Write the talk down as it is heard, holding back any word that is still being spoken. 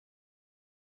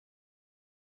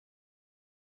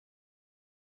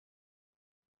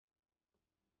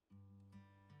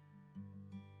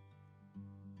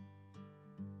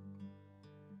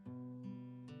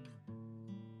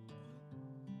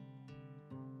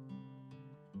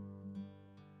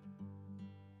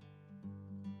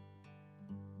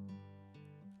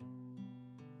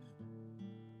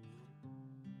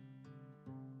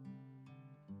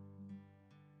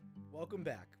Welcome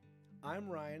back. I'm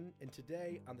Ryan, and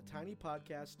today on the Tiny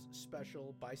Podcast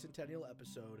special Bicentennial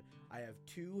episode, I have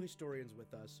two historians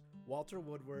with us, Walter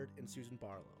Woodward and Susan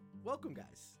Barlow. Welcome,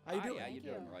 guys. How you doing? How you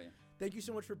doing, Ryan? Thank you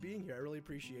so much for being here. I really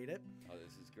appreciate it. Oh,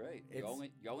 this is great. You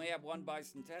only have one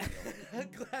bicentennial. I'm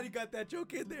glad you got that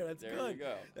joke in there. That's good. There you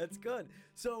go. That's good.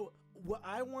 So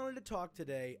I wanted to talk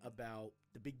today about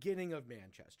the beginning of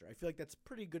Manchester. I feel like that's a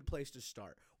pretty good place to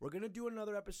start. We're going to do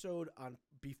another episode on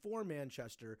before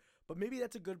Manchester, but maybe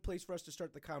that's a good place for us to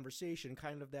start the conversation,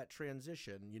 kind of that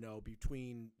transition,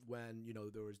 between when,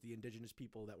 there was the indigenous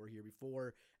people that were here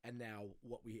before and now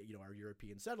what we, our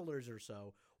European settlers or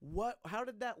so. How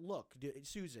did that look?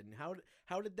 Susan,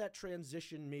 how did that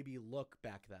transition maybe look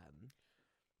back then?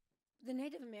 The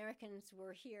Native Americans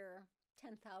were here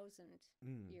 10,000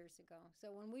 years ago.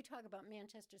 So when we talk about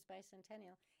Manchester's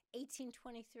bicentennial,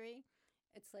 1823,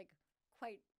 it's like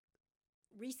quite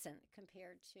recent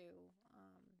compared to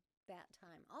that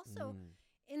time. Also,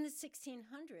 in the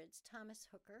 1600s, Thomas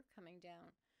Hooker coming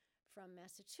down from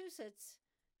Massachusetts,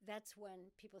 that's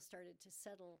when people started to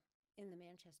settle in the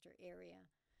Manchester area.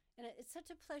 And it's such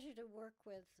a pleasure to work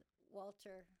with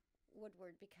Walter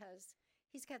Woodward because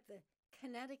he's got the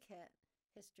Connecticut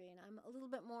history, and I'm a little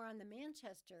bit more on the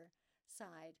Manchester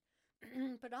side.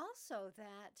 But also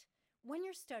that when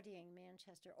you're studying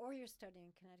Manchester or you're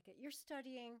studying Connecticut, you're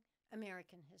studying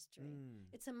American history.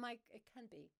 It can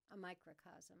be a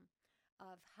microcosm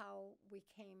of how we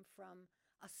came from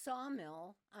a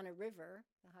sawmill on a river,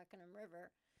 the Hockanum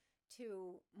River,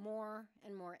 to more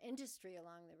and more industry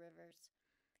along the rivers,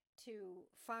 to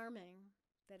farming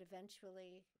that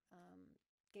eventually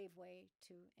gave way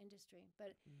to industry.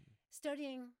 But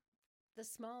studying the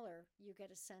smaller, you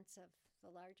get a sense of the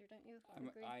larger, don't you?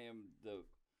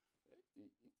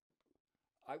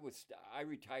 I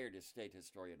retired as state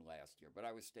historian last year, but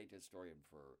I was state historian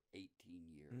for 18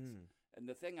 years. And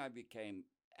the thing I became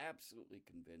absolutely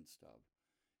convinced of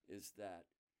is that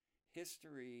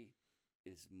history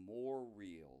is more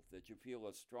real, that you feel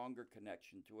a stronger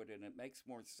connection to it, and it makes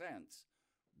more sense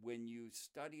when you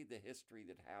study the history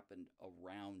that happened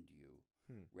around you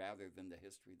rather than the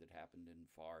history that happened in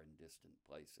far and distant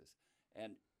places.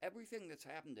 And everything that's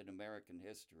happened in American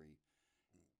history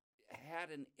had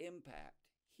an impact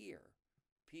here.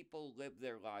 People lived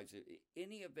their lives.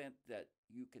 Any event that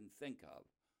you can think of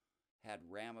had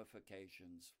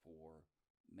ramifications for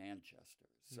Manchester.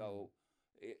 So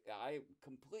I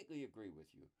completely agree with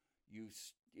you.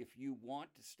 If you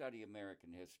want to study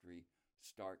American history,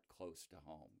 start close to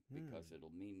home because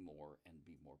it'll mean more and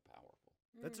be more powerful.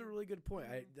 That's a really good point.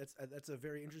 That's a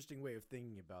very interesting way of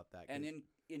thinking about that. And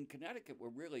in Connecticut, we're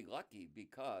really lucky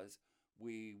because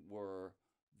we're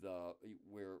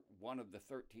one of the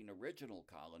 13 original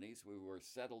colonies. We were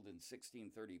settled in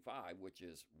 1635, which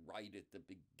is right at the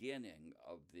beginning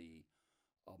of the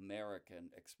American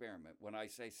experiment. When I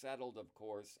say settled, of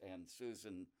course, and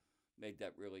Susan made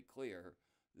that really clear,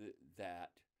 that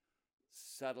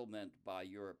settlement by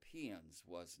Europeans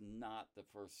was not the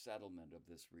first settlement of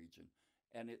this region.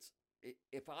 And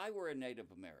if I were a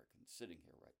Native American sitting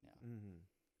here right now,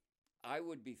 I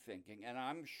would be thinking, and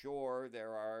I'm sure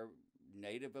there are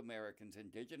Native Americans,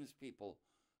 indigenous people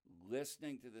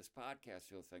listening to this podcast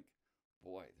who'll think,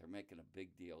 boy, they're making a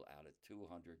big deal out of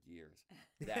 200 years.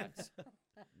 That's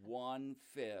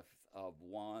 1/5 of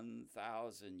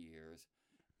 1,000 years.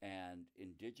 And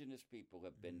indigenous people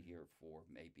have been here for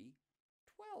maybe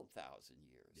 12,000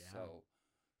 years. Yeah.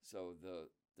 So the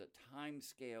time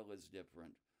scale is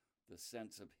different. The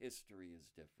sense of history is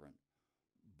different.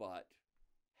 But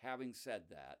having said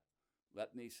that,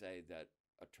 let me say that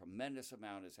a tremendous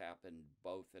amount has happened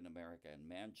both in America and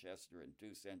Manchester in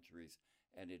 2 centuries,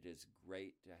 and it is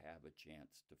great to have a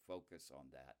chance to focus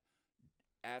on that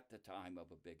at the time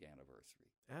of a big anniversary.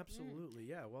 Absolutely.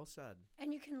 Yeah, well said.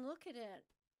 And you can look at it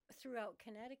throughout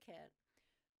Connecticut.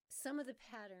 Some of the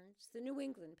patterns, the New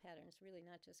England patterns, really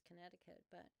not just Connecticut,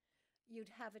 but you'd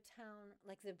have a town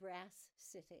like the Brass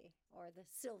City or the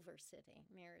Silver City,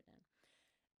 Meriden.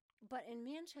 But in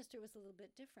Manchester, it was a little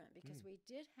bit different because we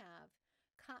did have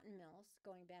cotton mills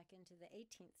going back into the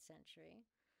 18th century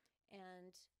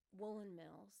and woolen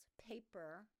mills,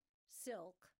 paper,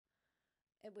 silk.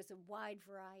 It was a wide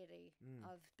variety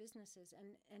of businesses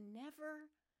and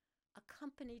never a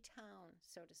company town,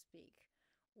 so to speak,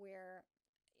 where,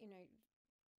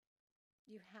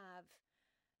 you have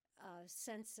a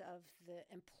sense of the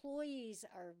employees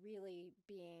are really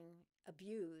being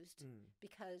abused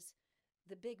because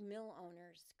the big mill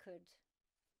owners could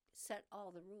set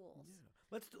all the rules.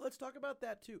 Yeah. Let's talk about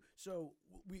that too. So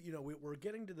we're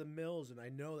getting to the mills, and I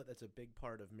know that that's a big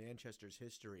part of Manchester's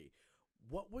history.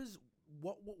 What was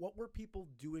what were people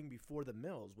doing before the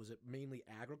mills? Was it mainly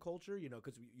agriculture?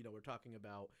 Because we're talking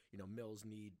about mills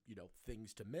need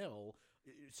things to mill.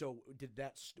 So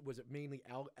was it mainly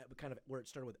kind of where it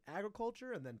started with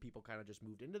agriculture, and then people kind of just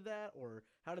moved into that, or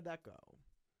how did that go?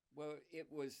 Well, it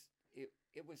was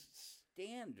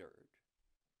standard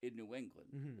in New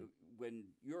England when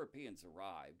Europeans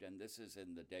arrived, and this is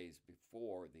in the days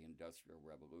before the Industrial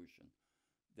Revolution.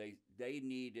 They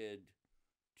needed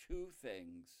two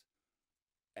things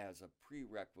as a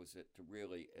prerequisite to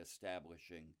really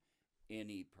establishing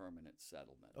any permanent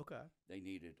settlement. Okay. They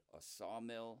needed a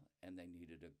sawmill and they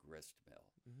needed a grist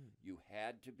mill. You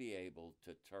had to be able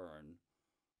to turn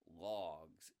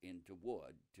logs into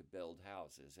wood to build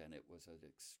houses, and it was an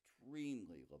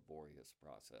extremely laborious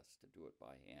process to do it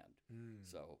by hand.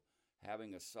 So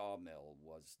having a sawmill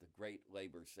was the great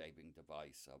labor-saving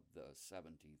device of the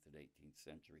 17th and 18th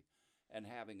century. And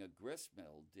having a grist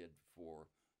mill did for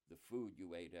the food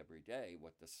you ate every day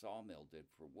what the sawmill did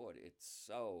for wood. It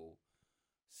so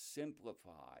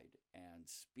simplified and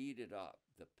speeded up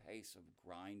the pace of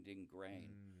grinding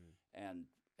grain. And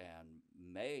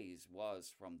maize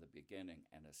was, from the beginning,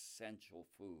 an essential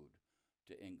food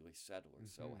to English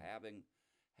settlers. So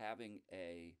having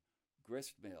a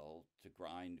grist mill to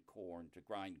grind corn, to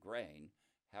grind grain,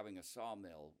 having a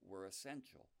sawmill were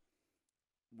essential.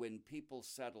 When people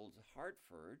settled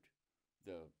Hartford,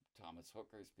 the Thomas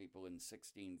Hooker's people in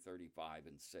 1635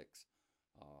 and 6,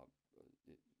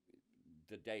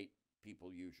 the date people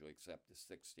usually accept is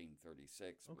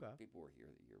 1636. Okay. People were here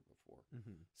the year before,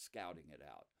 scouting it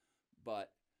out.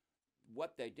 But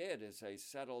what they did is they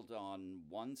settled on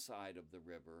one side of the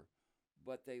river,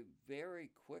 but they very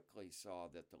quickly saw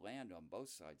that the land on both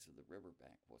sides of the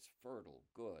riverbank was fertile,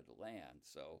 good land.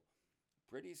 So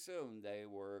pretty soon they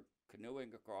were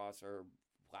canoeing across or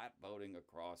flatboating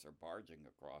across or barging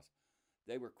across.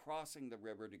 They were crossing the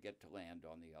river to get to land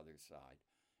on the other side.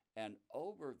 And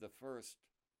over the first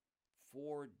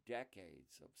 4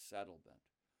 decades of settlement,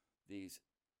 these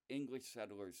English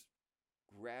settlers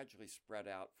gradually spread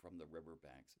out from the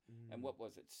riverbanks. And what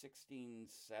was it,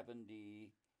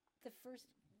 1670? The first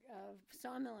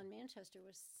sawmill in Manchester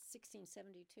was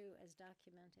 1672, as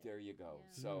documented. There you go.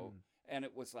 Yeah. So, and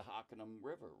it was the Hockanum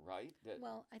River, right?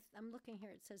 Well, I'm looking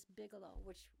here. It says Bigelow,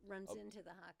 which runs into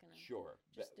the Hockanum. Sure.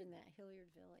 Just in that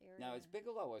Hilliardville area. Now, is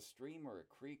Bigelow a stream or a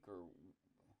creek or?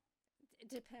 It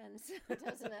depends,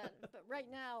 doesn't it? But right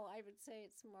now, I would say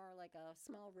it's more like a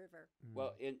small river.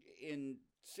 Well, in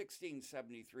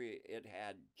 1673, it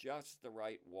had just the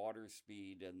right water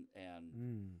speed and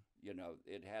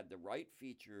it had the right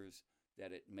features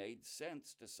that it made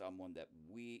sense to someone that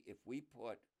if we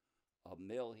put a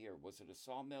mill here, was it a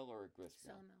sawmill or a grist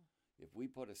mill? Sawmill. If we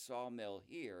put a sawmill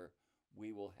here,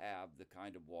 we will have the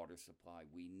kind of water supply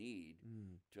we need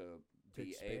to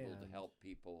be able to help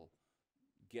people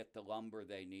get the lumber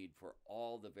they need for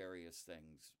all the various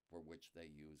things for which they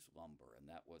use lumber. And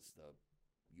that was the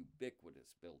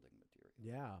ubiquitous building material.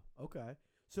 Yeah, okay.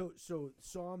 So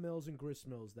sawmills and grist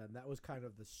mills, then, that was kind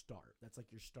of the start. That's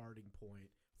like your starting point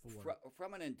for...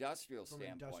 From an industrial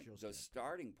standpoint, the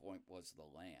starting point was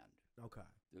the land. Okay.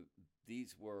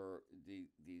 These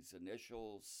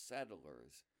initial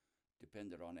settlers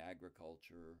depended on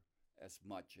agriculture as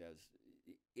much as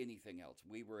anything else.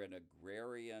 We were an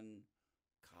agrarian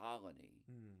colony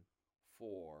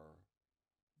for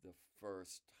the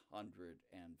first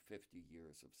 150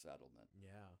 years of settlement.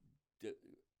 Yeah.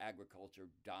 Agriculture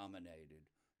dominated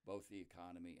both the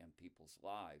economy and people's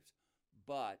lives.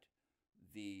 But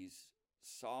these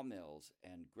sawmills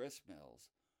and grist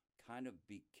mills kind of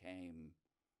became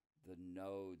the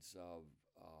nodes of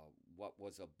what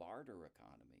was a barter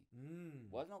economy.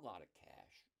 Wasn't a lot of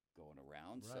cash going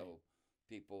around, right. So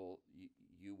people,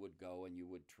 you would go and you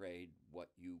would trade what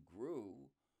you grew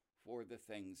for the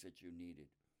things that you needed.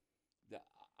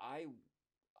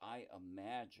 I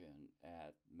imagine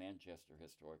at Manchester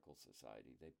Historical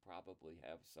Society, they probably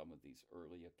have some of these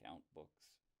early account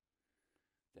books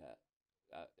that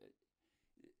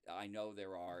I know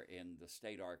there are in the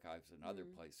state archives and other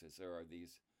places. There are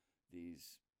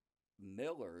these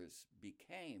millers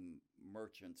became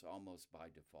merchants almost by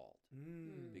default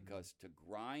because to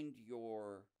grind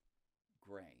your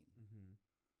grain,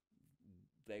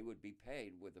 they would be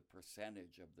paid with a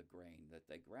percentage of the grain that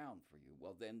they ground for you.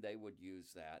 Well, then they would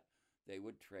use that. They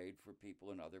would trade for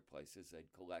people in other places.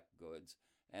 They'd collect goods.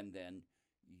 And then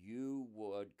you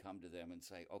would come to them and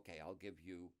say, okay, I'll give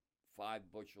you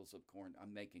 5 bushels of corn.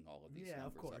 I'm making all of these numbers. Yeah,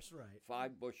 of course, right.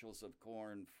 5 bushels of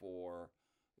corn for,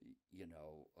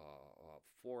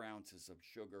 4 ounces of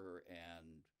sugar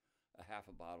and a half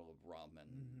a bottle of rum and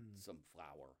some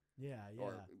flour. Yeah, yeah.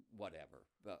 Or whatever.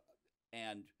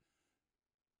 And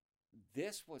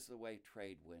this was the way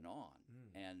trade went on.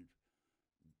 And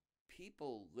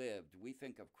people lived, we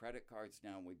think of credit cards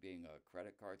now, we being a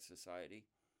credit card society,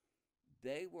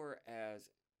 they were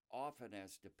as often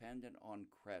as dependent on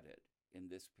credit in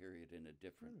this period in a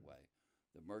different way.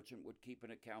 The merchant would keep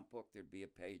an account book, there'd be a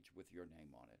page with your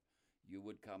name on it. You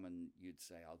would come and you'd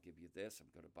say, I'll give you this, I'm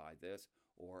going to buy this,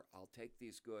 or I'll take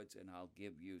these goods and I'll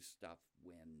give you stuff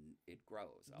when it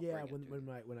grows.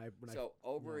 So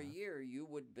over a year, you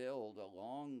would build a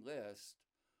long list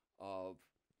of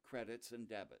credits and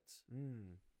debits.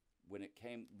 When it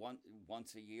came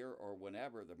once a year or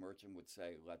whenever, the merchant would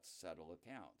say, let's settle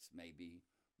accounts. Maybe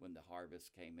when the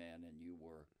harvest came in and you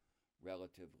were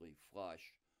relatively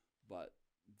flush. But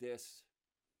this,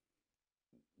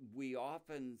 we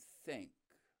often think,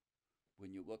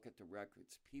 when you look at the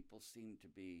records, people seem to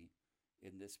be,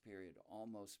 in this period,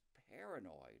 almost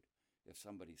paranoid if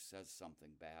somebody says something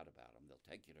bad about them. They'll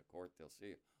take you to court, they'll see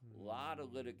you. A lot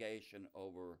of litigation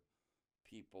over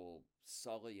people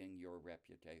sullying your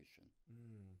reputation.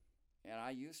 And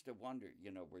I used to wonder,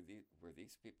 were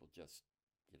these people just,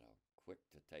 quick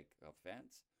to take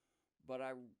offense? But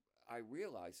I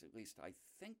realize, at least I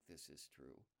think this is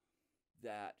true,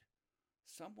 that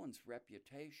someone's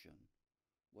reputation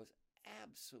was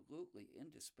absolutely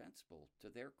indispensable to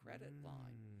their credit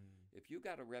line. If you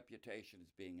got a reputation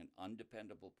as being an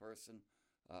undependable person,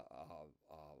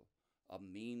 a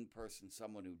mean person,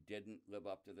 someone who didn't live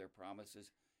up to their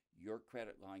promises, your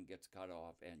credit line gets cut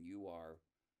off and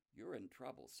you're in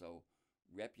trouble. So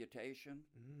reputation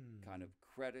kind of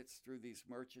credits through these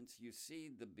merchants. You see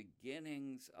the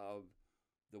beginnings of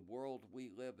the world we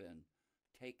live in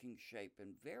taking shape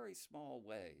in very small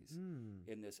ways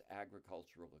in this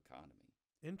agricultural economy.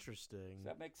 Interesting. Does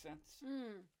that make sense?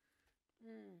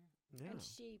 Yeah. And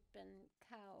sheep and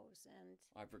cows and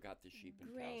I forgot the sheep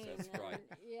and grain cows. That's right.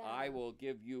 yeah. I will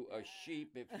give you a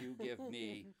sheep if you give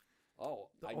me. Oh,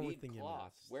 I need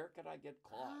cloth. Where could I get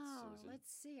cloth, Susan? Let's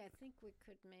see. I think we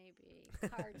could maybe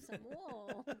card some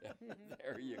wool.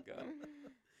 There you go.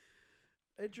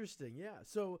 Interesting. Yeah.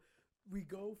 So we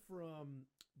go from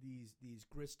these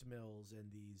grist mills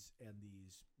and these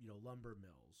lumber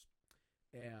mills,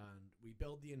 and we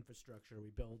build the infrastructure.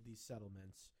 We build these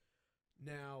settlements.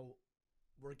 Now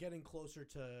we're getting closer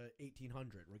to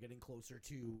 1800. We're getting closer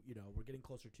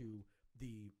to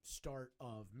the start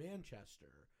of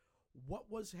Manchester.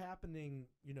 What was happening,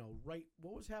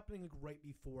 what was happening right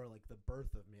before the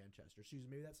birth of Manchester? Susan,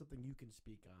 maybe that's something you can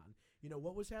speak on.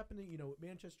 What was happening,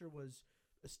 Manchester was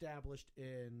established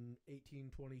in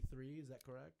 1823, is that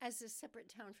correct? As a separate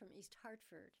town from East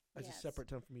Hartford. As a separate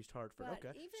town from East Hartford. But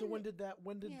okay. So when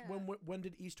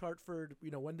did East Hartford,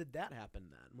 when did that happen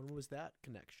then? When was that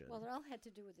connection? Well, it all had to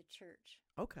do with the church.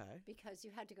 Okay. Because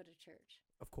you had to go to church.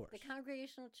 Of course. The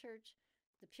Congregational Church,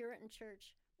 the Puritan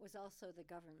Church was also the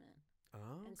government.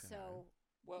 Oh, okay. And so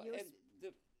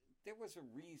there was a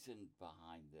reason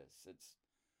behind this. It's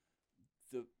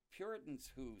the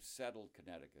Puritans who settled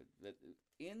Connecticut, that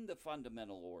in the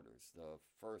Fundamental Orders, the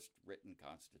first written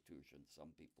constitution,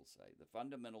 some people say, the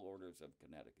Fundamental Orders of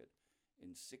Connecticut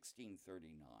in 1639,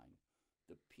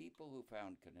 the people who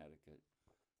found Connecticut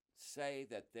say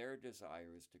that their desire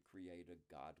is to create a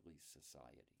godly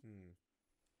society.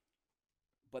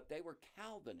 But they were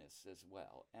Calvinists as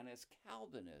well. And as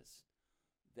Calvinists,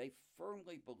 they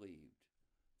firmly believed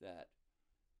that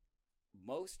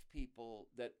most people,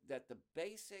 that the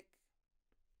basic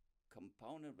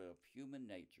component of human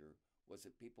nature was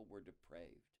that people were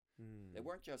depraved. They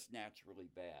weren't just naturally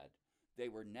bad. They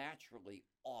were naturally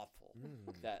awful.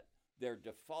 That their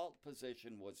default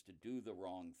position was to do the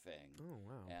wrong thing. Oh,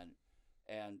 wow.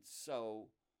 And so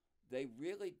they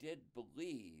really did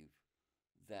believe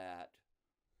that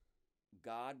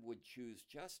God would choose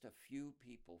just a few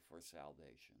people for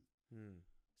salvation.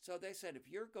 So they said, if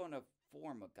you're going to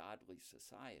form a godly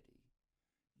society,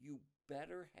 you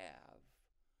better have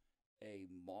a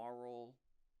moral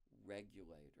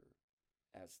regulator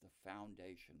as the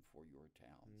foundation for your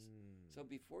towns. So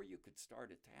before you could start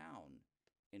a town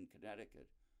in Connecticut,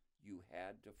 you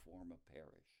had to form a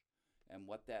parish. And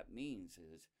what that means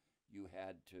is you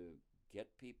had to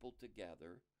get people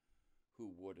together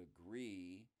who would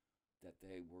agree that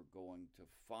they were going to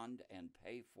fund and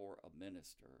pay for a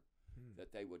minister,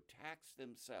 that they would tax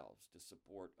themselves to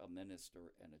support a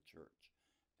minister and a church.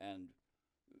 And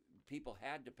people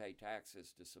had to pay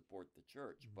taxes to support the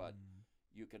church, but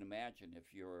you can imagine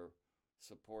if you're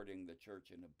supporting the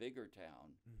church in a bigger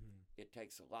town, it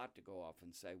takes a lot to go off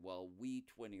and say, well, we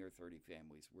 20 or 30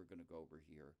 families, we're going to go over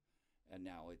here and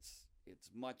now it's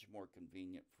much more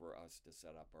convenient for us to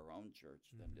set up our own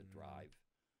church than to drive,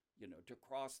 to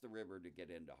cross the river to get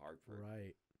into Hartford,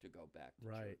 Right. to go back to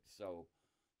Right. church.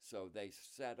 So they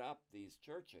set up these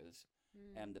churches,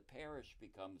 and the parish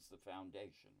becomes the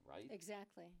foundation, right?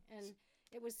 Exactly. And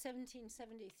it was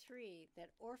 1773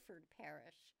 that Orford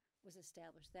Parish was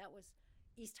established. That was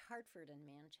East Hartford and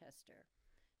Manchester.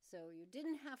 So you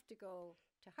didn't have to go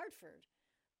to Hartford,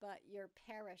 but your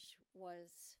parish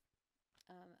was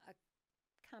a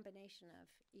combination of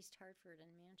East Hartford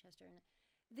and Manchester. And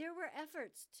there were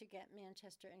efforts to get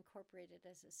Manchester incorporated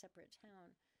as a separate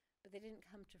town, but they didn't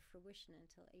come to fruition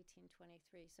until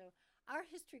 1823. So our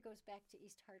history goes back to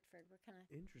East Hartford. We're kind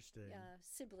of Interesting.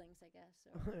 siblings, I guess.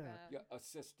 Yeah, a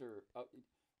sister.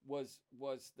 Was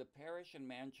the parish in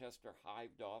Manchester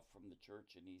hived off from the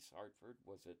church in East Hartford?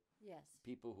 Was it Yes.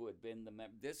 people who had been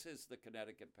this is the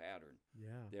Connecticut pattern.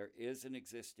 Yeah. There is an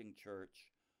existing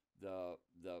church.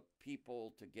 The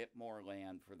people, to get more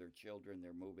land for their children,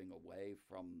 they're moving away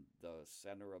from the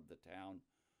center of the town.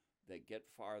 They get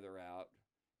farther out.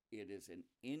 It is an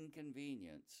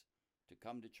inconvenience to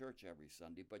come to church every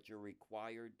Sunday, but you're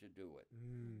required to do it.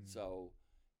 So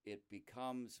it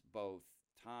becomes both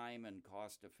time and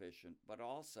cost efficient, but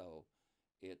also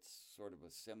it's sort of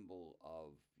a symbol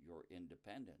of your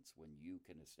independence when you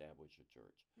can establish a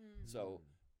church. So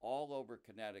all over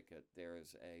Connecticut,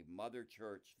 there's a mother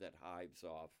church that hives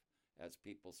off as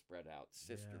people spread out,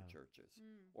 sister churches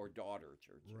or daughter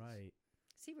churches. Right.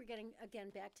 See, we're getting, again,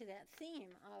 back to that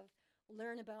theme of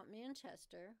learn about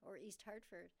Manchester or East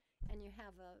Hartford, and you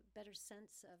have a better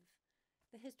sense of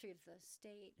the history of the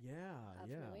state of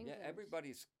New England. Yeah,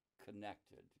 everybody's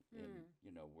connected. And,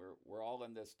 we're all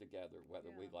in this together, whether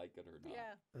we like it or not.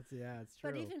 Yeah. It's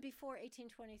true. But even before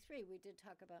 1823, we did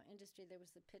talk about industry. There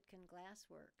was the Pitkin Glass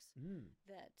Works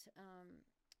that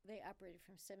they operated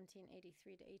from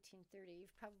 1783 to 1830.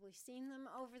 You've probably seen them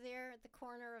over there at the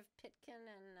corner of Pitkin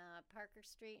and Parker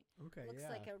Street. Okay, Looks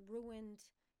like a ruined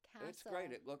castle. It's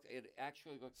great. It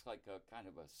actually looks like a kind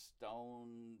of a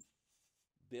stone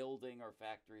building or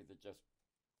factory that just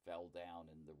fell down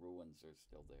and the ruins are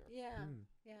still there. Yeah.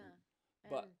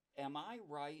 But am I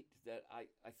right that I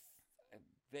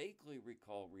vaguely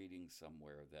recall reading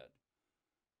somewhere that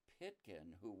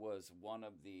Pitkin, who was one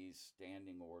of these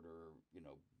standing order,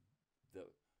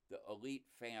 the elite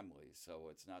families, so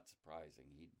it's not surprising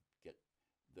he'd get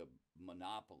the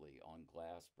monopoly on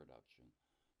glass production,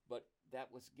 but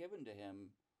that was given to him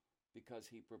because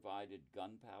he provided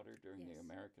gunpowder during the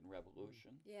American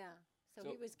Revolution. Yeah. So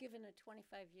he was given a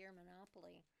 25-year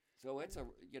monopoly. So it's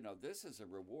this is a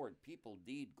reward. People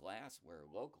need glassware.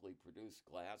 Locally produced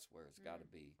glassware has got to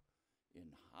be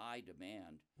in high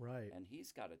demand. Right. And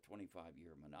he's got a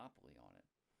 25-year monopoly on it.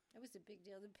 It was a big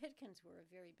deal. The Pitkins were a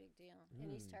very big deal in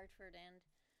East Hartford and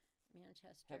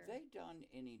Manchester. Have they done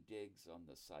any digs on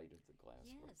the site of the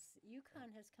glassware? Yes.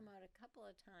 Yukon has come out a couple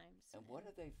of times. And what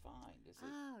do they find? Is it?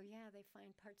 Oh, yeah. They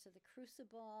find parts of the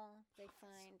crucible. They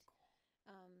find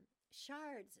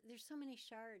shards. There's so many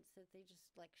shards that they just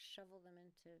shovel them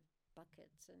into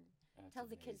buckets and tell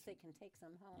the kids they can take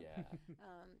some home. Yeah.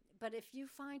 But if you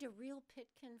find a real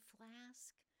Pitkin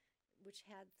flask, which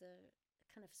had the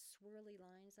kind of swirly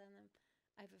lines on them,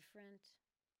 I have a friend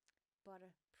bought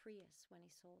a Prius when he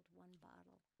sold one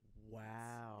bottle.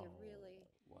 Wow. They're really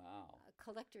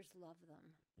collectors love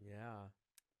them. Yeah.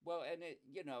 Well, and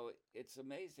it's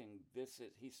amazing.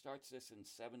 He starts this in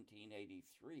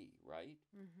 1783, right?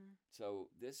 Mm-hmm. So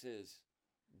this is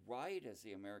right as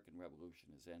the American Revolution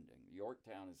is ending.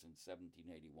 Yorktown is in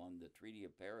 1781. The Treaty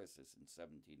of Paris is in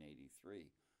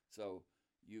 1783. So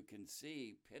you can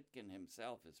see Pitkin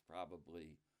himself is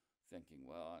probably thinking,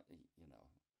 well,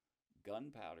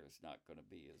 gunpowder is not going to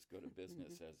be as good a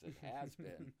business as it has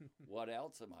been. What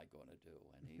else am I going to do?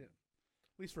 And he...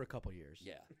 At least for a couple years.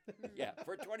 Yeah. Yeah.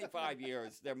 For 25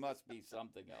 years, there must be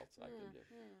something else I can do.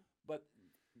 But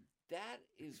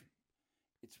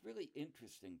it's really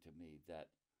interesting to me that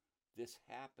this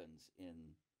happens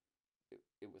in,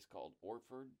 it was called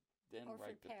Orford then,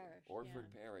 right? Parish.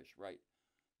 Orford Parish, right.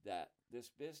 That this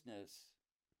business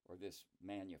or this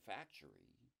manufactory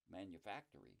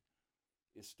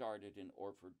is started in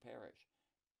Orford Parish.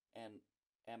 And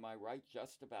am I right,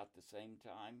 just about the same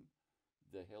time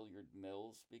the Hilliard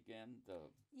Mills began?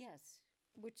 Yes,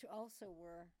 which also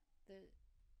were the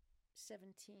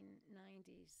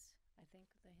 1790s, I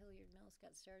think. The Hilliard Mills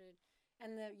got started.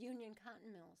 And the Union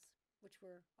Cotton Mills, which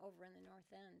were over in the North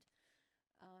End.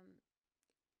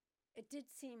 It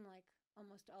did seem like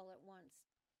almost all at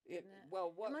once. It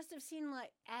must have seemed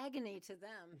like agony to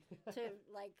them to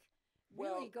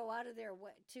really go out of their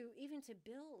way to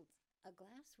build a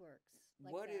glassworks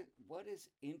like that. What is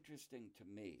interesting to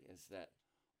me is that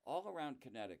all around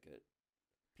Connecticut,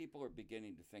 people are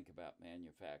beginning to think about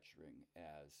manufacturing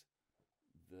as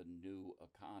the new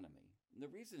economy. And the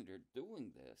reason they're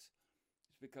doing this is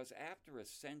because after a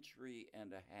century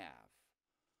and a half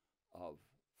of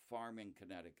farming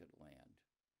Connecticut land,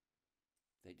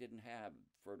 they didn't have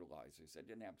fertilizers, they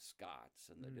didn't have Scots,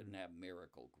 and they didn't have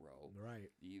Miracle Grow. Right.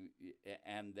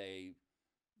 And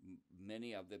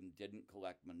many of them didn't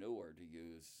collect manure to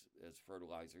use as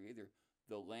fertilizer either.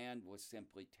 The land was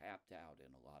simply tapped out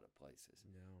in a lot of places.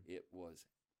 Yeah. It was,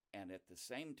 and at the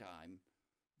same time,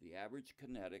 the average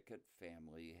Connecticut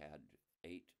family had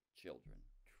 8 children.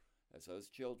 As those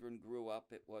children grew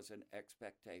up, it was an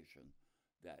expectation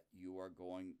that you,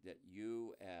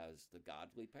 as the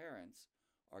godly parents,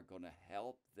 are going to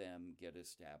help them get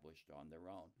established on their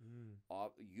own.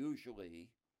 Usually,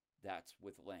 that's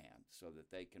with land so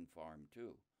that they can farm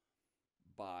too.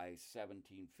 By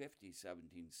 1750,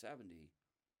 1770,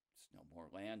 there's no more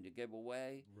land to give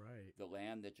away. Right. The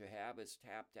land that you have is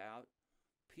tapped out.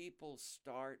 People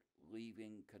start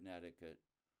leaving Connecticut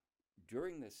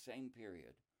during this same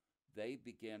period. They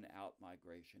begin out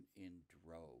migration in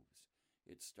droves.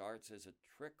 It starts as a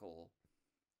trickle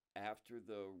after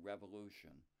the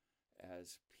Revolution,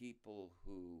 as people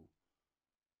who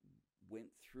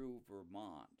went through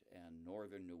Vermont and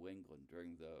northern New England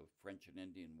during the French and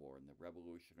Indian War and the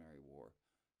Revolutionary War,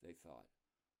 they thought,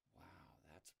 wow,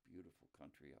 that's a beautiful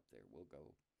country up there. We'll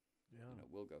go,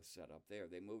 we'll go set up there.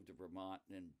 They moved to Vermont,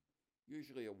 and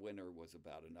usually a winter was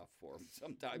about enough for them,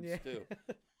 sometimes too.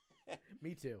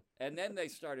 Me too. And then they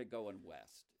started going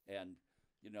west, and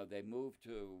they moved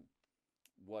to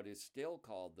what is still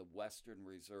called the Western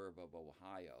Reserve of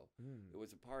Ohio. It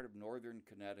was a part of northern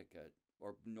Connecticut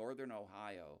or northern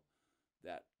Ohio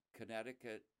that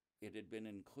Connecticut, it had been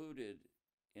included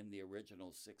in the original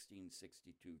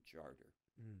 1662 charter.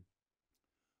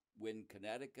 When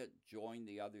Connecticut joined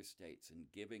the other states in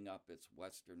giving up its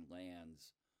western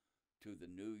lands to the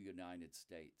new United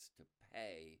States to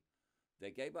pay,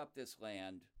 they gave up this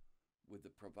land with the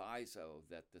proviso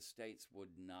that the states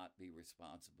would not be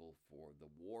responsible for the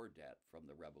war debt from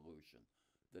the Revolution.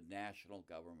 The national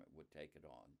government would take it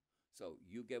on. So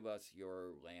you give us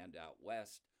your land out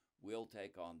west, we'll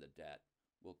take on the debt,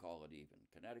 we'll call it even.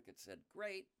 Connecticut said,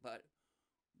 great, but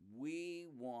we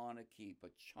want to keep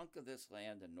a chunk of this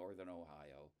land in northern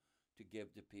Ohio to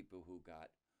give to people who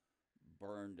got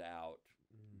burned out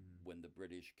when the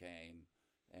British came.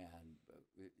 And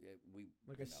we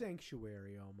like a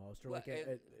sanctuary almost, or well,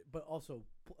 but also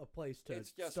a place to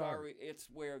it's just start. It's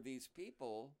where these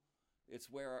people, it's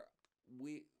where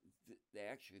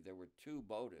actually there were 2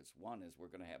 motives. One is we're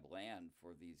going to have land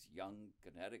for these young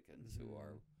Connecticutans who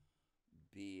are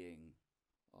being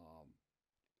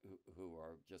who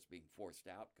are just being forced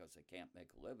out because they can't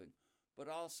make a living, but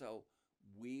also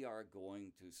we are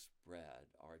going to spread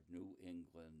our New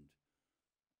England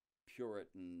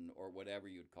Puritan, or whatever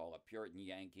you'd call it, Puritan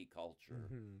Yankee culture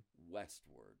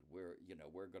westward. We're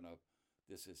gonna.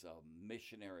 This is a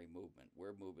missionary movement.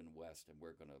 We're moving west, and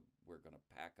we're gonna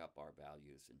pack up our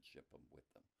values and ship them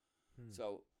with them.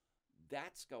 So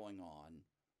that's going on.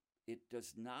 It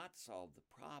does not solve the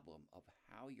problem of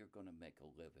how you're going to make a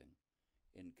living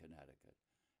in Connecticut,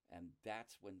 and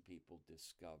that's when people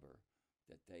discover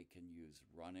that they can use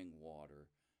running water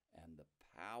and the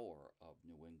power of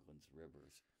New England's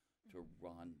rivers to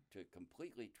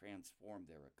completely transform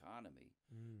their economy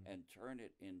and turn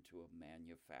it into a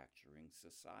manufacturing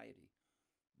society.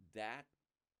 That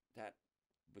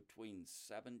between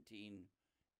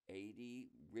 1780,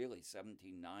 really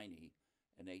 1790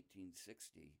 and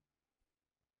 1860,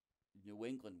 New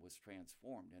England was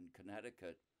transformed, and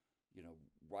Connecticut,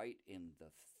 right in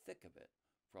the thick of it,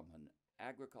 from an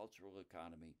agricultural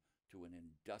economy to an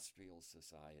industrial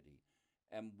society.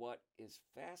 And what is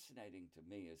fascinating to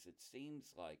me is it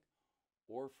seems like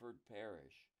Orford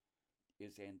Parish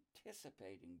is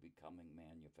anticipating becoming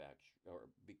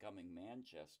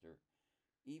Manchester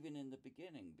even in the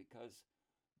beginning, because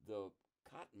the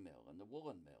cotton mill and the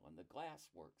woolen mill and the glass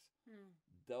works,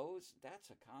 that's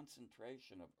a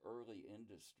concentration of early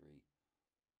industry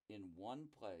in one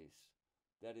place.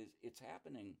 It's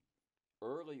happening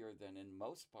earlier than in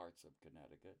most parts of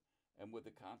Connecticut, and with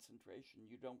a concentration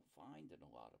you don't find in a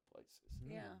lot of places.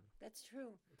 Yeah, that's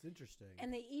true. It's interesting.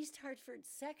 And the East Hartford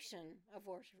section of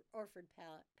Orford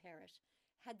Parish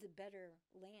had the better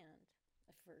land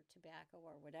for tobacco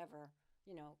or whatever,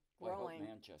 Well, growing. I hope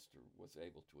Manchester was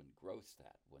able to engross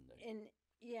that when they...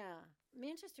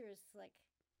 Manchester is like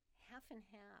half and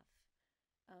half.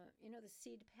 the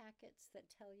seed packets that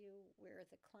tell you where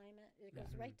the climate, it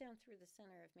goes right down through the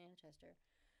center of Manchester.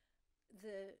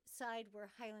 The side where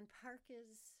Highland Park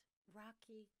is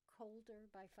rocky, colder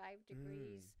by 5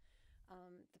 degrees.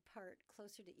 The part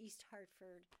closer to East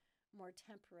Hartford, more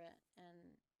temperate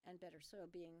and better soil,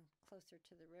 being closer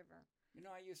to the river.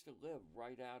 I used to live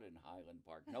right out in Highland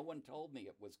Park. No one told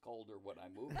me it was colder when I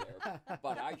moved there,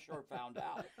 but I sure found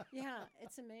out. Yeah,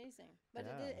 it's amazing. But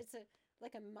it's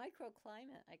like a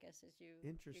microclimate, I guess, as you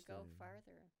go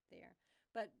farther there.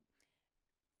 But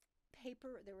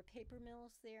there were paper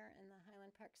mills there in the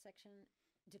Highland Park section,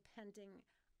 depending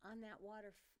on that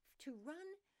water to run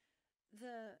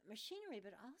the machinery,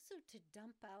 but also to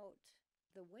dump out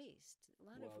the waste. A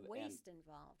lot of waste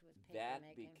involved with paper that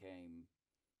making.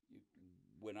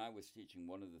 When I was teaching,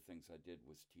 one of the things I did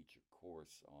was teach a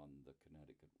course on the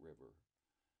Connecticut River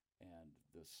and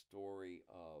the story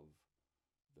of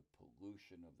the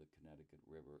pollution of the Connecticut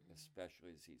River,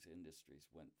 especially as these industries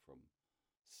went from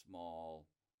small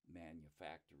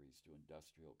manufactories to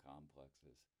industrial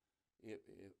complexes. It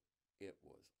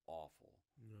was awful.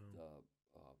 No.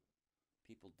 The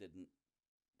people didn't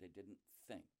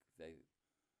think.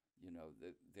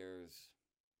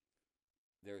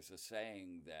 There's a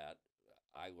saying that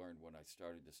I learned when I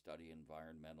started to study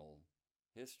environmental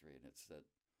history, and it's that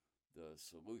the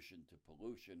solution to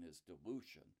pollution is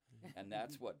dilution. And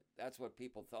that's what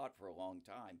people thought for a long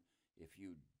time. If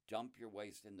you dump your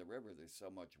waste in the river, there's so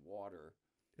much water,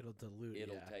 it'll dilute.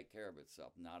 It'll take care of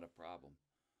itself, not a problem.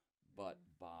 But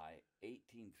by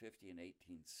 1850 and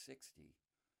 1860,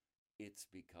 it's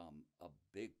become a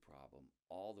big problem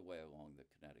all the way along the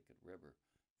Connecticut River.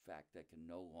 In fact, they can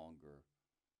no longer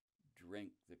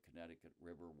drink the Connecticut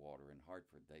River water in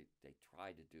Hartford. They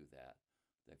try to do that.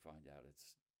 They find out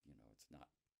it's not.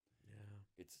 Yeah.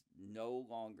 It's no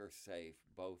longer safe,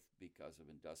 both because of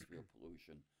industrial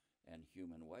pollution and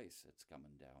human waste that's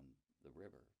coming down the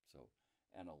river.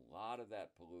 And a lot of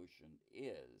that pollution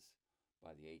is,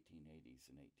 by the 1880s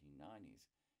and 1890s,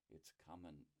 it's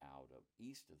coming out of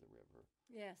east of the river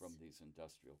from these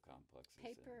industrial complexes.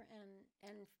 Paper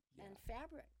and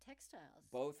fabric, textiles.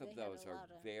 Both of those are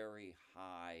very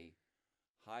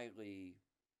highly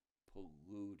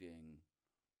polluting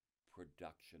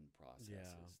production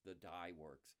processes. The dye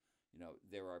works.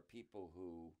 There are people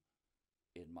who,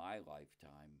 in my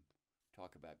lifetime,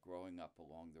 talk about growing up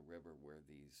along the river where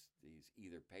these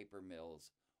either paper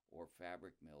mills or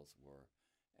fabric mills were,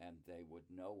 and they would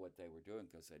know what they were doing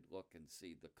because they'd look and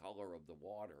see the color of the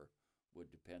water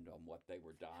would depend on what they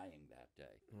were dyeing that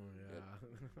day. Oh, yeah.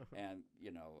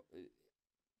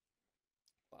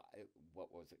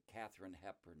 What was it? Katharine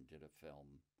Hepburn did a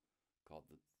film called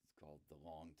The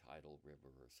Long Tidal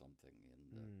River or something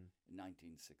in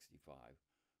 1965,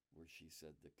 where she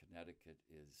said the Connecticut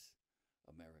is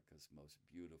America's most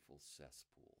beautiful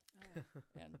cesspool.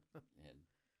 and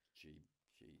she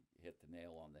hit the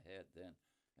nail on the head then.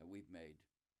 And we've made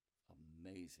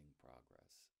amazing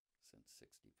progress since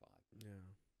 65. Yeah.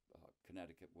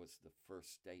 Connecticut was the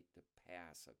first state to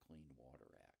pass a Clean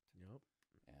Water Act. Yep.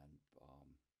 And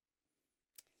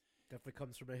definitely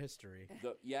comes from a history.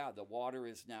 The water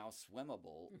is now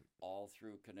swimmable all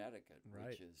through Connecticut, right,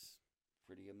 which is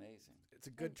pretty amazing. It's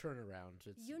a good turnaround.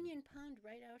 It's Union Pond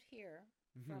right out here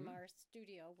from our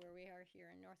studio where we are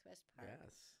here in Northwest Park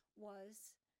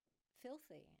was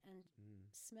filthy and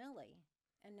smelly.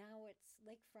 And now it's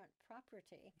lakefront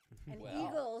property, and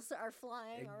eagles are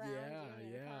flying around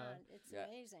Union Pond. It's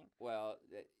amazing. Well,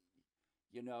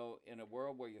 in a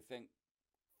world where you think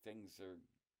things are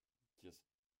just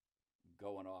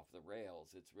going off the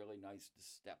rails, it's really nice to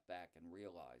step back and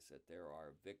realize that there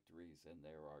are victories and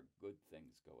there are good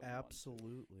things going on.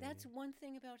 Absolutely. That's one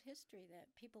thing about history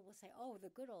that people will say, oh, the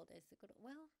good old days, the good old...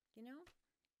 Well,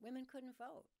 women couldn't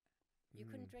vote. You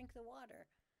couldn't drink the water.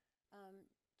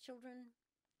 Children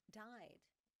died.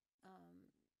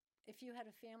 If you had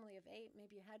a family of 8,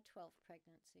 maybe you had 12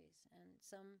 pregnancies, and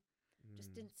some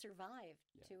just didn't survive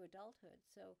to adulthood.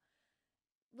 So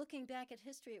looking back at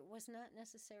history, it was not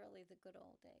necessarily the good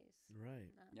old days.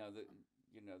 Right.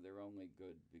 They're only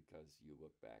good because you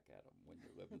look back at them when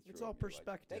you're living through It's all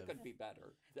perspective. Like, they could be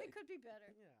better. They could be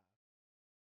better. Yeah.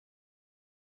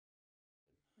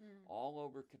 All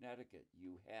over Connecticut,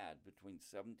 you had, between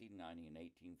 1790 and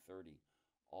 1830,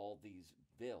 all these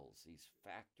villes, these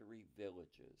factory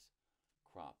villages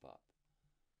crop up.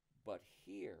 But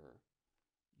here,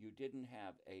 you didn't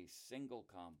have a single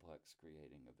complex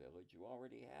creating a village. You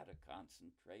already had a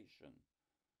concentration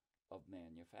of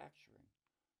manufacturing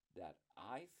that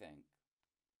I think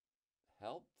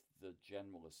helped the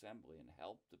General Assembly and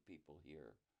helped the people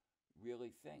here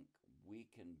really think we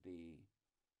can be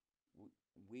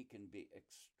we can be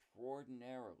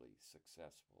extraordinarily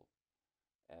successful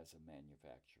as a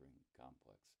manufacturing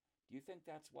complex. Do you think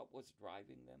that's what was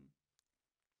driving them?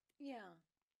 Yeah,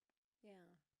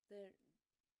 yeah.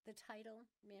 The title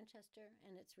Manchester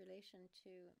and its relation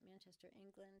to Manchester,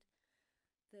 England,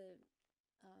 the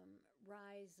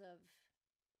rise of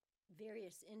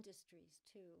various industries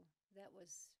too. That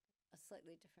was a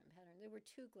slightly different pattern. There were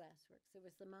two glassworks. There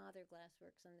was the Mather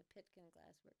Glassworks and the Pitkin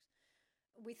Glassworks.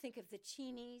 We think of the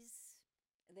Cheneys.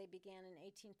 They began in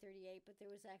 1838, but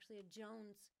there was actually a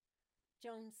Jones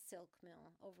silk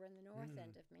mill over in the north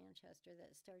end of Manchester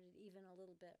that started even a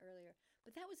little bit earlier.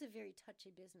 But that was a very touchy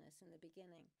business in the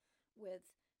beginning, with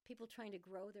people trying to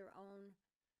grow their own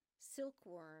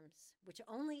silkworms, which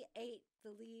only ate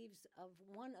the leaves of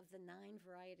one of the 9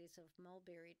 varieties of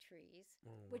mulberry trees,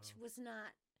 which was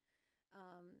not,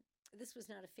 this was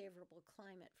not a favorable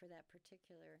climate for that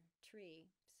particular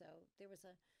tree. So there was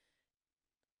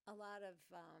a lot of,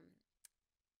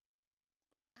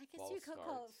 I guess you could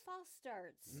call it false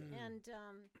starts. And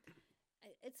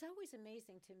it's always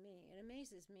amazing to me. It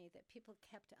amazes me that people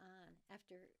kept on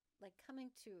after, like, coming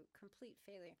to complete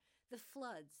failure. The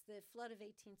flood of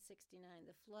 1869,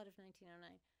 the flood of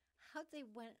 1909, how they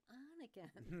went on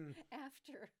again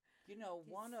after. You know,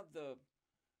 one of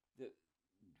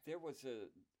there was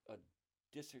a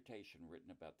dissertation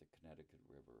written about the Connecticut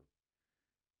River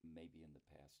maybe in the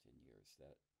past 10 years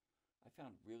that I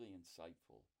found really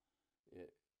insightful.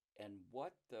 And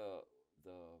what the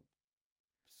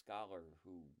scholar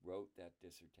who wrote that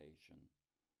dissertation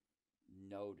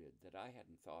noted that I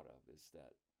hadn't thought of is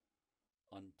that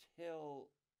until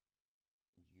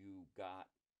you got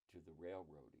to the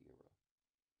railroad era,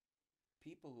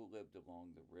 people who lived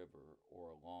along the river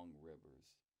or along rivers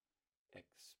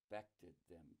expected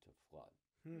them to flood.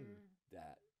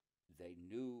 That they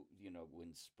knew,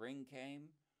 when spring came,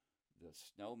 the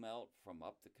snow melt from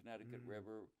up the Connecticut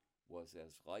River was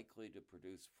as likely to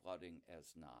produce flooding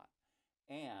as not.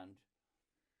 And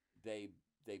they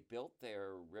built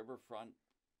their riverfront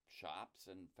shops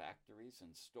and factories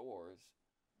and stores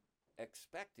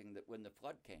expecting that when the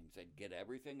flood came, they'd get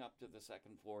everything up to the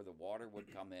second floor, the water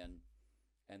would come in,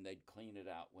 and they'd clean it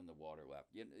out when the water left.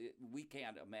 We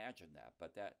can't imagine that,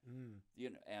 but that,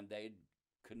 and they'd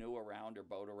canoe around or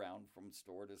boat around from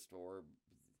store to store.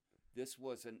 This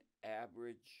was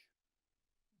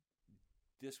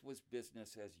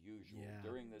business as usual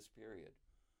during this period.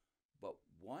 But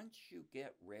once you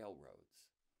get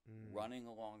railroads running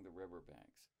along the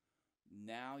riverbanks,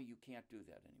 now you can't do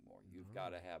that anymore. You've got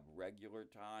to have regular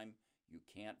time. You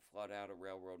can't flood out a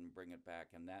railroad and bring it back.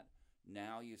 And that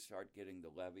now you start getting the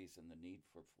levees and the need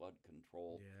for flood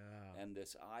control. Yeah. And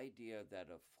this idea that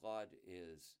a flood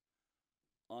is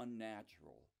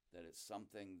unnatural, that it's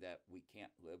something that we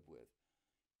can't live with,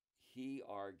 he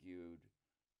argued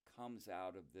comes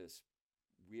out of this,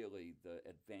 really, the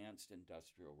advanced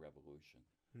industrial revolution.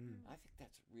 I think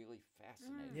that's really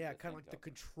fascinating. Yeah, kind of like the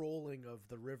controlling of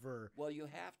the river. Well, you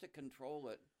have to control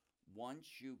it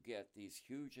once you get these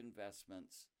huge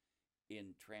investments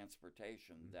in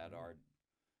transportation that are,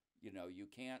 you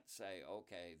can't say,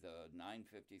 okay, the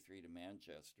 953 to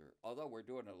Manchester, although we're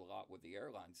doing it a lot with the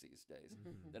airlines these days,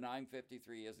 the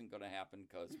 953 isn't going to happen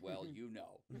because, well,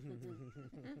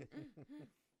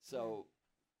 So,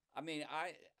 I mean,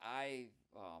 I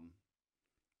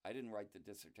didn't write the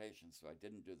dissertation, so I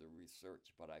didn't do the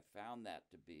research, but I found that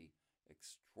to be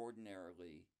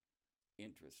extraordinarily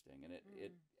interesting, and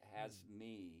it has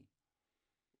me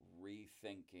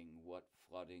rethinking what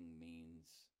flooding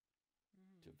means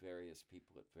to various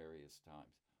people at various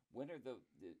times. When are the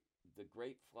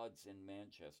great floods in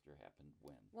Manchester happened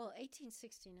when? Well,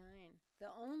 1869.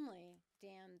 The only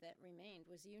dam that remained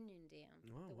was Union Dam,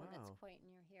 the one that's quite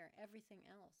near here. Everything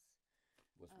else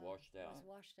was washed out.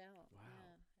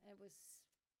 Wow. Yeah. It was,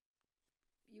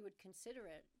 you would consider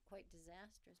it quite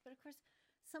disastrous. But of course,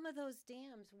 some of those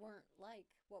dams weren't like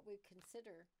what we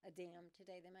consider a dam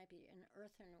today. They might be an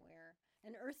earthen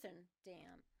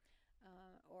dam,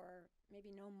 or maybe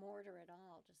no mortar at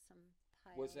all, just some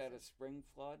piles. Was that a spring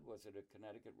flood? Was it a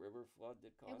Connecticut River flood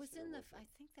that caused it? It was I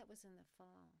think that was in the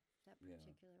fall, that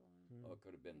particular one. Oh, it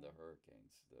could have been the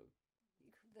hurricanes.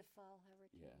 The fall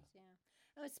hurricanes, yeah.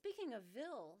 Speaking of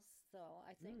vills, though,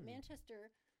 I think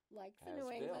Manchester, like the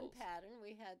New England pattern,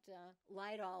 we had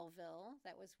Liddallville.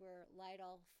 That was where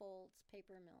Liddall Folds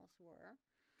paper mills were.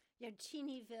 You had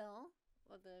Cheneyville,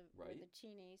 where the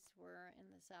Cheneys were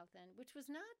in the South End, which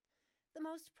was not the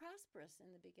most prosperous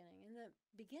in the beginning. In the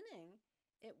beginning,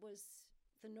 it was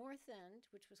the North End,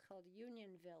 which was called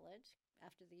Union Village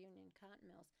after the Union Cotton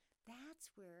Mills.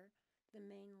 That's where the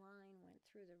main line went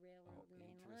through the railroad. Oh, The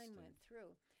main line went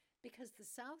through because the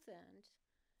south end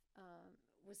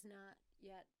was not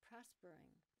yet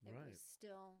prospering. It Right. was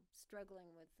still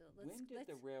struggling with the. When did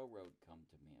the railroad come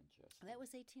to Manchester? That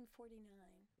was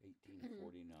 1849.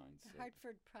 1849. The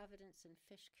Hartford, Providence, and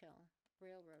Fishkill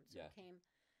railroads Yeah. came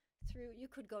through. You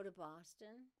could go to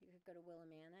Boston. You could go to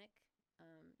Willimantic.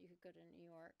 You could go to New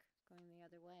York, going the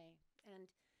other way. And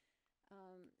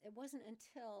it wasn't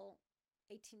until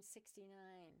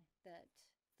 1869 that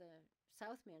the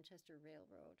South Manchester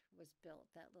Railroad was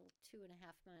built, that little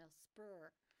 2.5-mile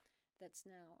spur that's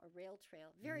now a rail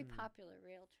trail, very popular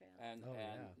rail trail. And Oh,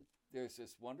 and yeah. there's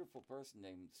this wonderful person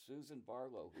named Susan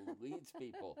Barlow who leads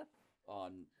people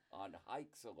on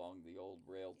hikes along the old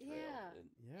rail trail. Yeah. And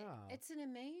Yeah. It's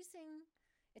amazing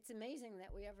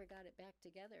that we ever got it back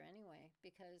together anyway,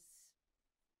 because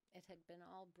it had been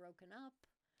all broken up.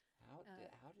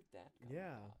 how did that come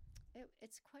Yeah. about?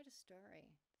 It's quite a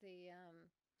story.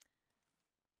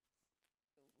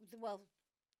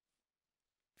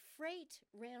 Freight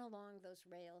ran along those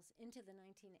rails into the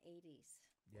 1980s.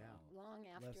 Yeah. Long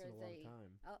Less after than a long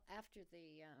time. after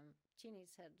the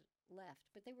Cheney's had left,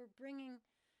 but they were bringing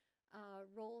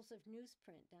rolls of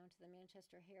newsprint down to the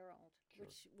Manchester Herald, Sure.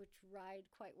 which ride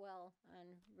quite well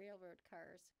on railroad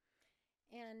cars,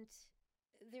 and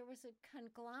there was a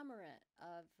conglomerate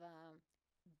of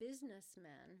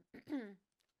businessmen,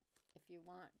 if you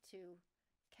want to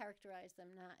characterize them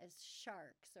not as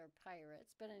sharks or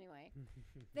pirates, but anyway,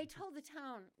 they told the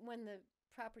town when the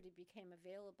property became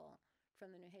available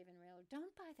from the New Haven Railroad,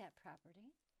 don't buy that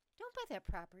property. Don't buy that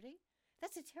property.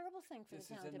 That's a terrible thing for This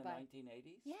the is town in to the buy.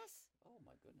 1980s? Yes. Oh,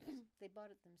 my goodness. They bought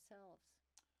it themselves.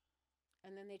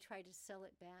 And then they tried to sell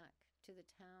it back to the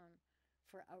town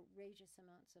for outrageous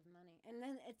amounts of money. And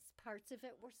then parts of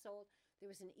it were sold. There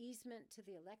was an easement to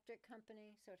the electric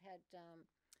company, so it had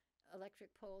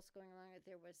electric poles going along it.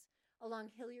 There was,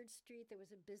 along Hilliard Street, there was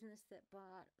a business that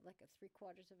bought like a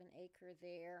 3/4 of an acre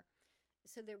there.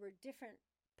 So there were different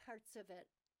parts of it.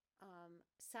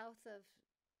 South of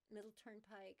Middle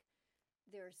Turnpike,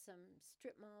 there are some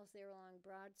strip malls there along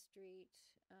Broad Street,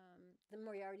 the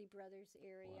Moriarty Brothers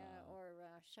area, Wow.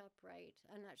 or ShopRite.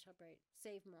 Not ShopRite,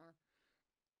 Save More.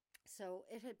 So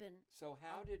it had been. So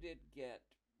how did it get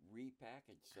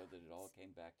repackaged so that it all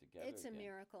came back together It's a again?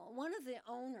 miracle. One of the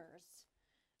owners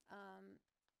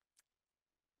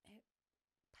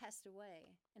passed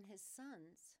away, and his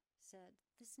sons said,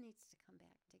 "This needs to come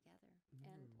back together,"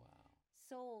 and Wow.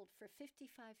 sold for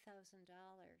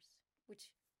 $55,000,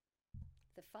 which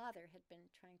the father had been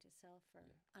trying to sell for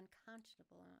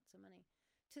unconscionable amounts of money,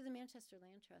 to the Manchester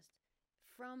Land Trust,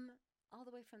 from all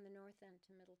the way from the north end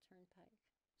to Middle Turnpike.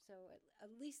 So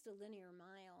at least a linear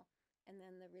mile, and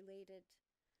then the related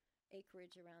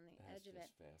acreage around the That's edge of it.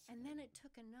 just fascinating. And then it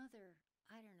took another,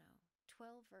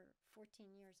 12 or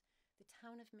 14 years. The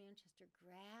town of Manchester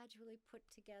gradually put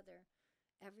together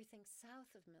everything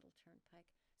south of Middle Turnpike.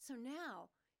 So now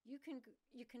you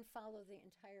can follow the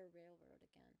entire railroad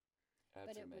again. That's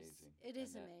But amazing. It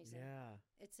is And that- amazing. Yeah.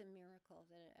 It's a miracle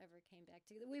that it ever came back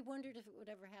together. We wondered if it would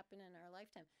ever happen in our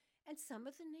lifetime. And some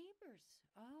of the neighbors,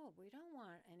 we don't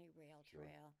want any rail Sure.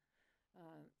 trail.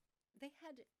 They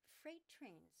had freight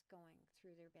trains going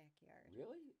through their backyard.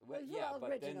 Really? Well, Yeah,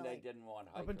 but then originally. they didn't want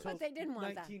Up hikers. until But they didn't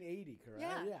want that. 1980, correct?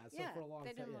 Yeah, So for a long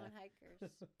they time. didn't Yeah. want hikers.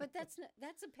 But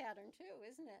that's a pattern too,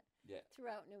 isn't it? Yeah.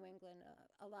 Throughout New England,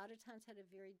 a lot of towns had a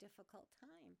very difficult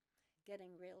time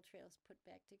getting rail trails put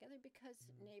back together because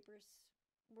neighbors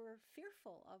were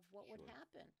fearful of what would Sure.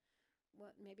 happen.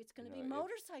 What maybe it's going to You be know,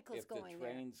 motorcycles If the going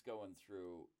there. train's going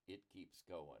through, it keeps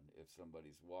going. If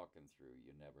somebody's walking through,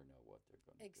 you never know what they're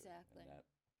going to Exactly. do. And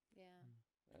Yeah.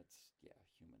 that's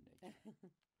human nature.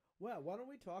 Well, why don't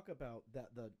we talk about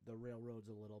the railroads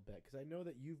a little bit? Because I know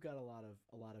that you've got a lot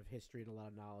of history and a lot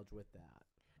of knowledge with that.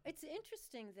 It's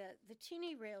interesting that the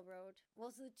Cheney Railroad,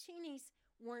 the Cheneys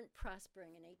weren't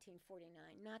prospering in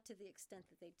 1849, not to the extent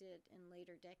that they did in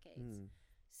later decades.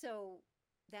 So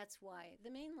that's why the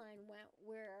main line went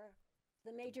where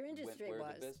the major industry where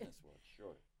was. the business was,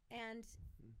 sure. And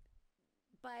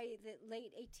by the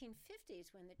late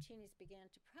 1850s, when the Cheneys began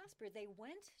to prosper, they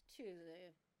went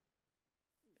to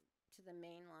the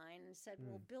main line and said,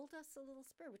 "Well, build us a little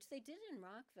spur," which they did in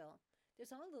Rockville.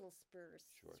 There's all little spurs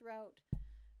Sure. throughout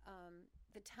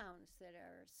the towns that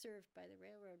are served by the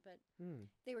railroad, but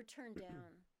they were turned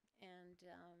down, and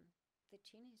the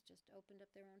Cheneys just opened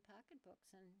up their own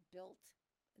pocketbooks and built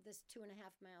this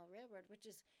 2.5-mile railroad, which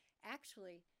is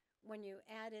actually, when you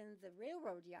add in the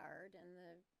railroad yard and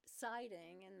the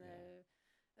siding and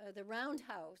the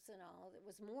roundhouse and all, it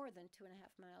was more than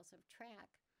 2.5 miles of track.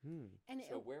 And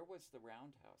So where was the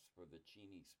roundhouse for the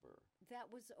Cheney Spur? that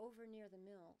was over near the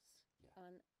mills Yeah.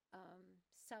 on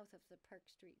south of the Park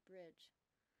Street Bridge.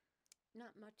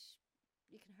 Not much.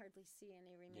 You can hardly see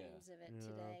any remains of it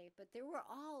today. But there were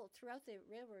all throughout the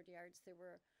railroad yards. There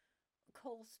were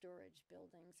coal storage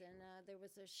buildings, and there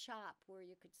was a shop where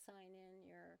you could sign in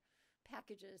your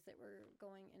packages that were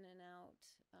going in and out.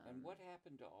 And what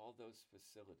happened to all those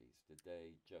facilities? Did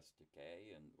they just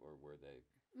decay, or were they?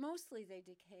 Mostly they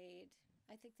decayed.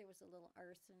 I think there was a little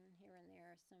arson here and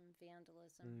there, some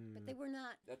vandalism, but they were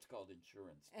not. That's called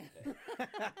insurance decay.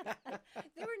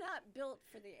 They were not built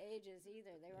for the ages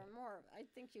either. They were more. I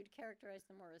think you'd characterize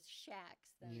them more as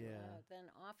shacks than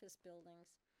office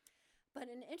buildings. But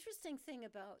an interesting thing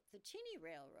about the Cheney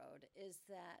Railroad is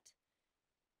that,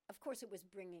 of course, it was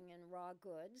bringing in raw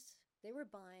goods. They were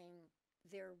buying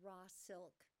their raw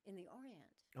silk in the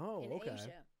Orient, in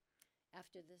Asia,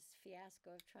 after this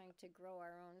fiasco of trying to grow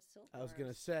our own silk. I was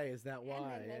going to say, is that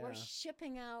why? And then they were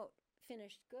shipping out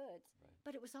finished goods. Right.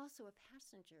 But it was also a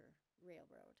passenger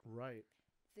railroad. Right.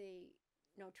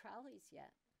 No trolleys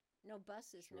yet. No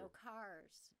buses, no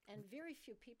cars, and very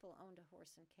few people owned a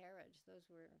horse and carriage. Those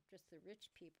were just the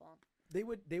rich people. They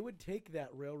would take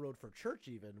that railroad for church,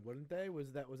 even, wouldn't they?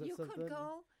 Was that you something? You could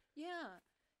go, yeah.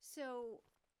 So,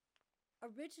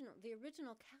 the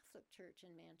original Catholic church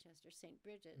in Manchester, St.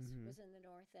 Bridget's, was in the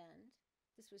North End.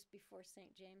 This was before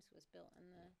St. James was built in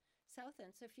the South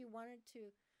End. So if you wanted to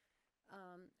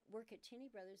work at Cheney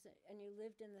Brothers and you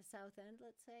lived in the South End,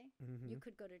 let's say, you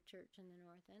could go to church in the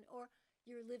North End, or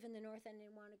you live in the North End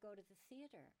and want to go to the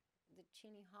theater, the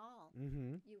Cheney Hall,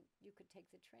 you could take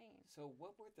the train. So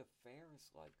what were the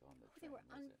fares like on the train? They were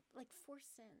like 4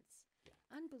 cents. Yeah.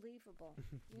 Unbelievable,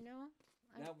 you know?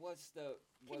 Now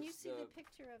can you see the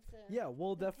picture of the? Yeah,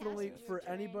 we'll definitely for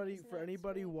train?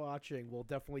 anybody watching, we'll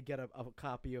definitely get a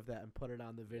copy of that and put it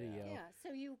on the video. Yeah,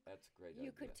 so that's a great. You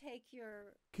idea. could take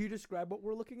your. Can you describe what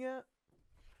we're looking at?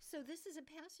 So this is a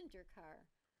passenger car.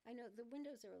 I know the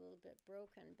windows are a little bit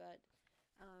broken, but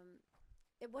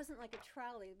it wasn't like a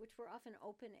trolley, which were often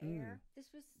open air.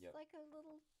 This was like a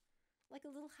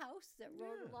little house that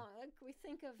rode along. Like we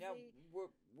think of now,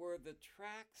 were the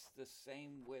tracks the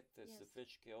same width as the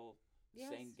Fishkill,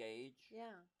 same gauge?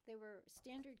 Yeah, they were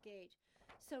standard gauge.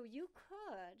 So you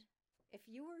could, if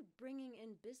you were bringing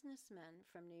in businessmen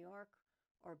from New York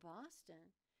or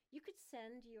Boston, you could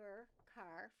send your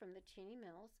car from the Cheney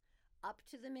Mills up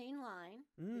to the main line,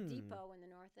 the depot in the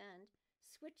North End,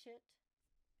 switch it,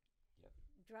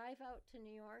 drive out to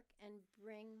New York, and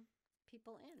bring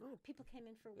people in. People came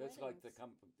in for weddings.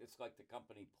 It's like the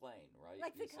company plane, right?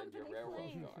 Like you the company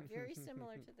plane, very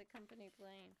similar to the company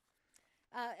plane.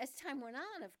 As time went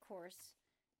on, of course,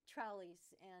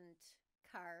 trolleys and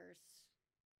cars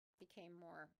became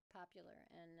more popular,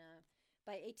 and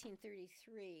by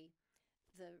 1833,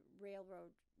 the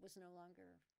railroad was no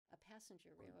longer a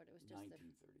passenger railroad. It was just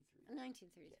 1933.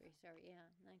 1933. Sorry,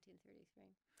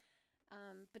 1933.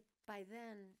 But by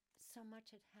then, so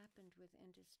much had happened with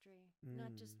industry,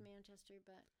 not just Manchester,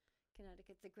 but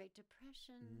Connecticut. The Great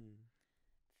Depression,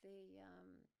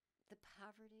 the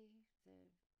poverty,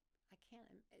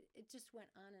 it just went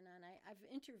on and on. I've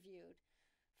interviewed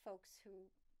folks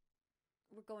who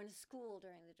were going to school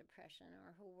during the Depression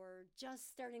or who were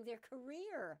just starting their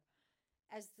career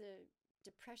as the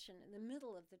Depression, in the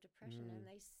middle of the Depression, and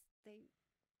they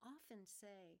often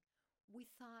say, we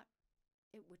thought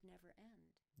it would never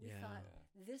end. We thought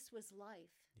this was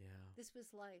life. Yeah. This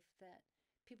was life, that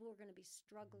people were going to be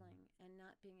struggling and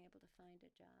not being able to find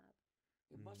a job.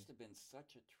 It must have been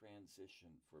such a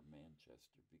transition for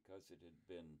Manchester because it had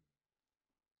been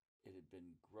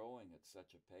growing at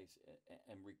such a pace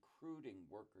and recruiting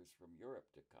workers from Europe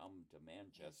to come to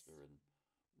Manchester and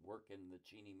work in the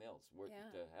Cheney Mills,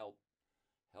 to help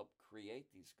create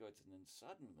these goods, and then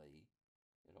suddenly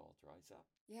it all dries up.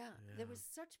 Yeah. There was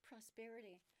such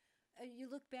prosperity.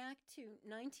 You look back to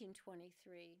 1923,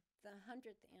 the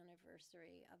 100th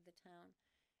anniversary of the town,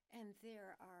 and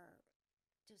there are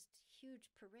just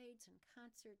huge parades and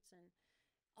concerts, and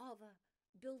all the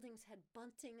buildings had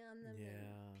bunting on them.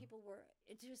 And people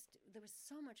there was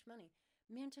so much money.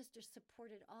 Manchester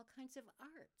supported all kinds of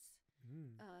arts,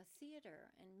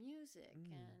 theater and music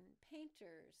and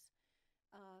painters,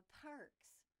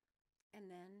 parks. And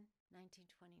then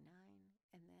 1929,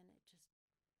 and then it just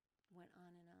went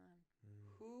on and on.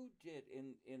 Who did,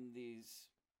 in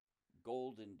these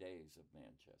golden days of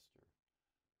Manchester,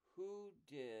 who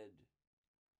did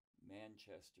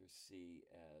Manchester see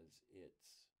as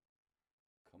its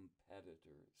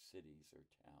competitor cities or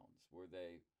towns? Were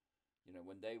they,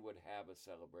 when they would have a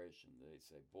celebration, they'd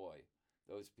say, boy,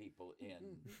 those people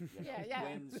in Yeah,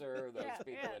 Windsor, those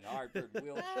people yeah. in Hartford.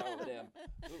 We'll show them.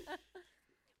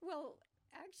 Well,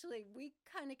 actually, we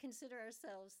kind of consider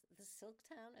ourselves the Silk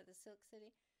Town or the Silk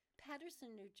City.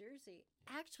 Patterson, New Jersey,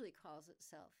 actually calls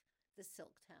itself the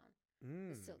Silk Town,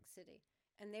 the Silk City,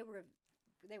 and they were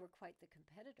quite the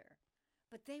competitor,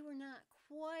 but they were not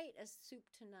quite as soup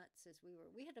to nuts as we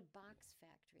were. We had a box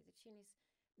factory. The Chinese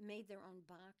made their own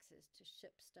boxes to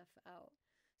ship stuff out,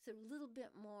 so a little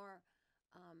bit more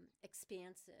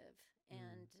expansive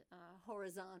and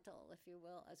horizontal, if you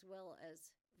will, as well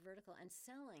as vertical, and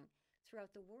selling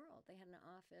throughout the world. They had an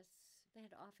office. They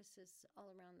had offices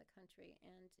all around the country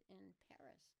and in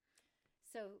Paris.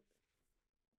 So,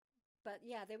 but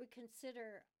yeah, they would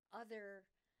consider other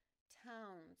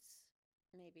towns,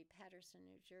 maybe Patterson,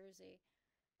 New Jersey.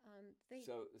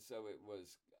 So it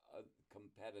was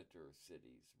competitor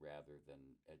cities rather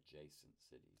than adjacent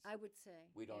cities. I would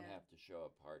say We don't yeah. have to show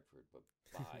up Hartford, but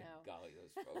by No. golly,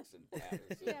 those folks in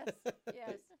Patterson. Yes,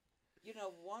 yes. You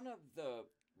know, one of the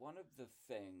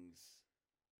things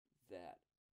that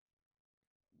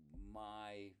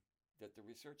the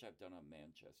research I've done on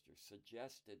Manchester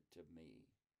suggested to me,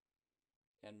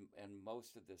 and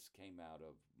most of this came out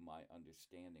of my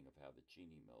understanding of how the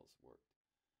Cheney mills worked,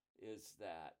 is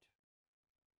that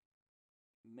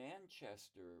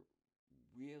Manchester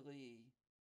really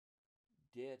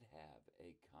did have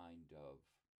a kind of,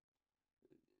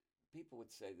 people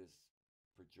would say this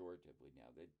pejoratively now,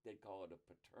 they'd call it a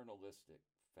paternalistic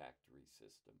factory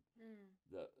system.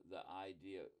 The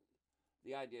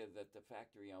idea that the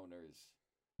factory owners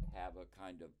have a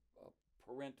kind of a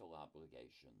parental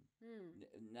obligation,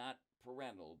 not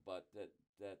parental, but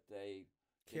that they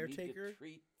need to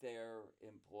treat their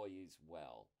employees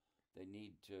well. They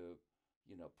need to,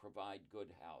 provide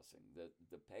good housing.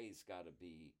 The pay's got to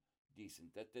be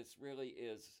decent. That this really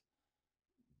is,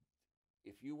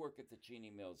 if you work at the Cheney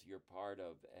Mills, you're part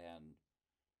of an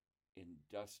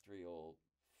industrial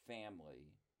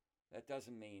family. That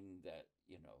doesn't mean that,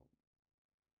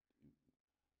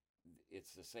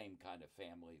 it's the same kind of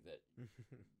family that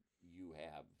you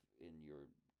have in your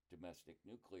domestic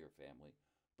nuclear family,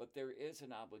 but there is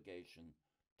an obligation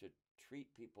to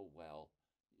treat people well,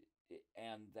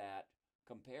 and that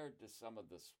compared to some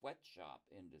of the sweatshop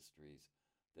industries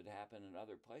that happen in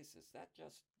other places, that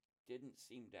just didn't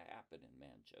seem to happen in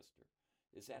Manchester.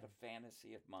 Is that a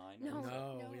fantasy of mine? No,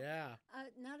 yeah.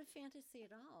 Not a fantasy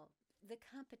at all. The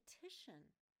competition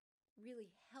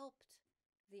really helped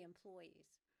the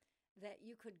employees. That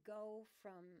you could go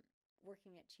from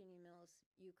working at Cheney Mills,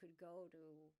 you could go to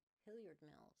Hilliard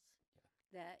Mills.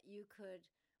 Yeah. That you could,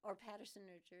 or Patterson,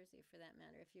 New Jersey, for that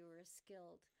matter, if you were a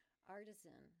skilled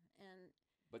artisan.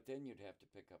 But then you'd have to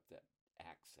pick up that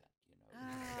accent,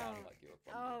 You sound like you're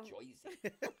from New Jersey.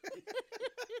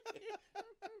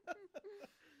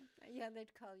 Yeah,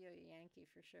 they'd call you a Yankee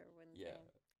for sure, wouldn't Yeah. they?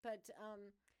 But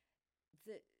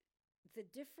the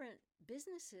different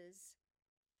businesses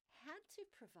had to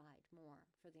provide more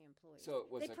for the employees. So it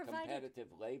was a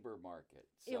competitive labor market.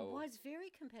 So it was very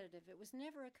competitive. It was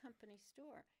never a company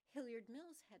store. Hilliard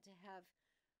Mills had to have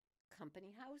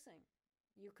company housing.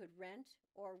 You could rent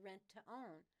or rent to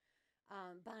own.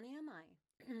 Boniemi,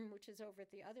 which is over at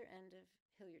the other end of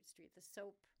Hilliard Street, the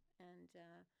soap and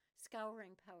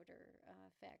scouring powder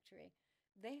factory,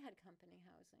 they had company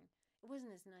housing. It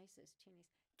wasn't as nice as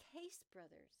Cheney's. Case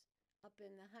Brothers up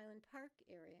in the Highland Park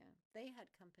area, they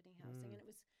had company housing, and it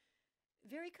was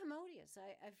very commodious.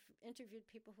 I've interviewed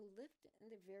people who lived in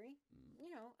the very,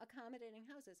 accommodating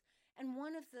houses. And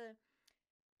one of the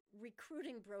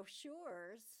recruiting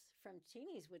brochures from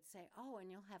Cheney's would say, and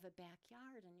you'll have a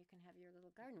backyard and you can have your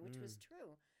little garden, which was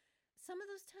true. Some of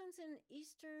those towns in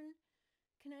eastern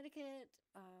Connecticut,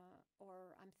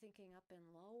 or I'm thinking up in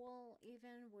Lowell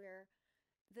even, where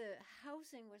the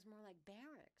housing was more like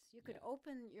barracks. You could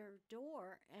open your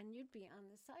door and you'd be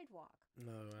on the sidewalk. Oh,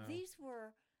 wow. These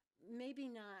were maybe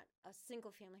not a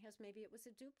single family house. Maybe it was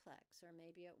a duplex, or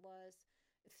maybe it was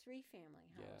a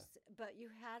 3-family house. But you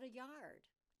had a yard.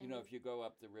 If you go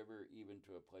up the river even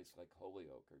to a place like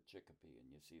Holyoke or Chicopee and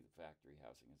you see the factory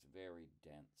housing, it's very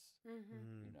dense.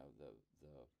 Mm-hmm.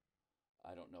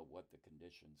 I don't know what the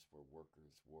conditions for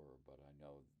workers were, but I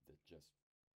know that just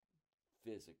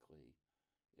physically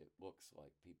it looks like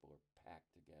people are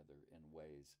packed together in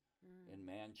ways. In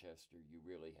Manchester, you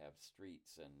really have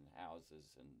streets and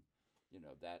houses, and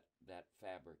that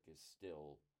fabric is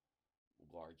still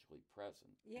largely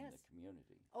present in the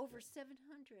community. Over 700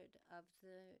 of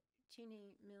the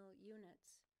Cheney Mill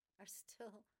units are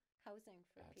still housing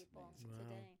for people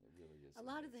today. It really is a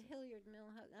lot of the amazing. Hilliard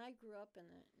Mill house. I grew up in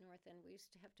the North End. We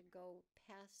used to have to go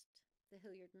past the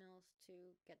Hilliard Mills to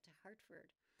get to Hartford.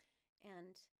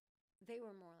 And they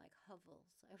were more like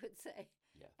hovels, I would say.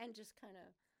 Yeah. And just kind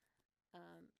of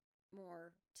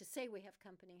more to say we have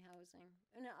company housing.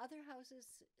 And other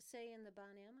houses, say in the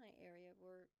Bon Ami area,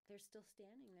 they're still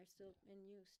standing. They're still in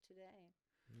use today.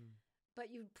 Mm.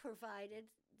 But you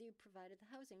provided the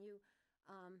housing. You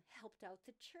helped out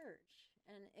the church.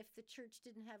 And if the church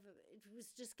didn't have, it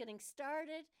was just getting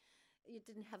started, you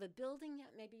didn't have a building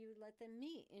yet, maybe you let them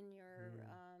meet in your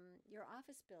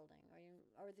office building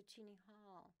or the Cheney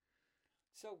Hall.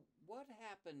 So what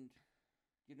happened,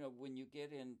 when you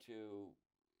get into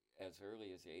as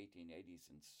early as the 1880s,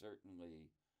 and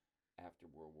certainly after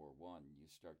World War I, you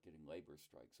start getting labor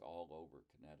strikes all over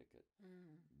Connecticut.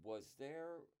 Mm. Was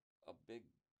there a big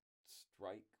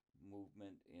strike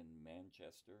movement in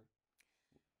Manchester?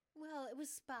 Well, it was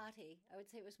spotty. I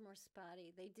would say it was more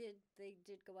spotty. They did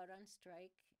go out on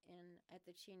strike at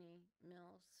the Cheney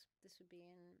Mills. This would be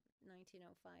in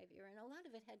 1905 era, and a lot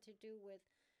of it had to do with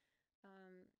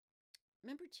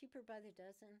remember Cheaper by the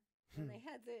Dozen? And they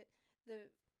had the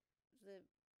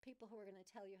people who were going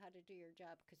to tell you how to do your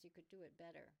job because you could do it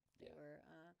better. They were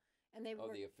and they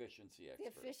were the efficiency experts.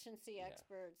 The efficiency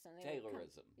experts and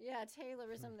Taylorism.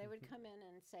 Taylorism. They would come in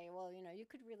and say, well, you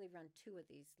could really run 2 of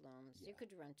these looms. Yeah. You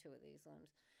could run 2 of these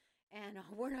looms. And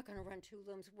we're not going to run 2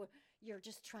 looms. You're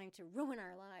just trying to ruin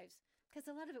our lives.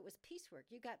 Because a lot of it was piecework.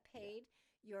 You got paid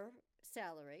your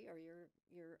salary or your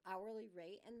hourly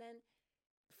rate. And then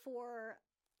for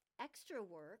extra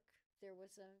work, there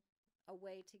was a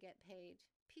way to get paid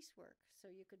piecework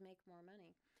so you could make more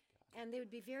money. And they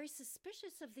would be very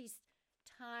suspicious of these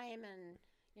time and,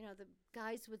 the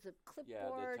guys with the clipboards. Yeah,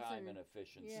 the time and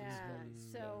efficiency. Yeah,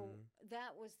 so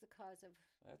that was the cause of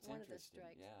one of the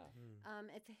strikes. Yeah.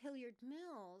 At the Hilliard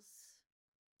Mills,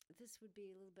 this would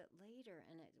be a little bit later,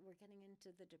 and we're getting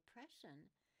into the Depression,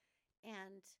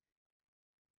 and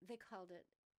they called it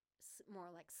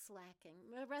more like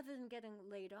slacking. Rather than getting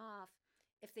laid off,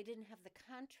 if they didn't have the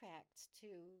contracts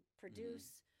to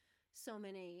produce so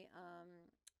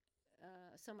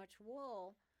much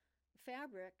wool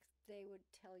fabric, they would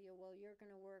tell you, well, you're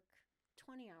going to work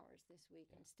 20 hours this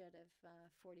week instead of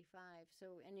 45.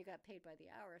 So, and you got paid by the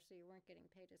hour, so you weren't getting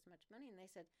paid as much money. And they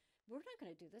said, we're not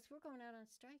going to do this. We're going out on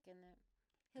strike in the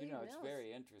Hilliard Mills. It's very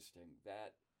interesting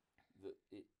that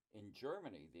in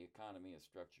Germany, the economy is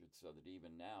structured so that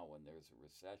even now, when there's a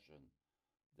recession,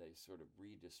 they sort of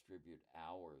redistribute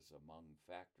hours among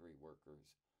factory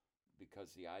workers,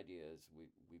 because the idea is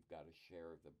we've got to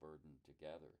share the burden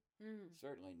together.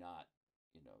 Certainly not,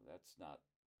 that's not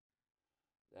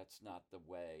the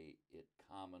way it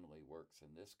commonly works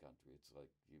in this country. It's like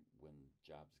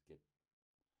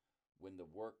when the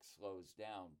work slows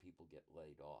down, people get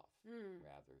laid off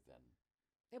rather than.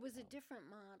 It was a different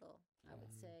model, I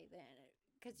would say,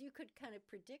 because you could kind of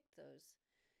predict those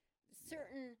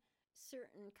certain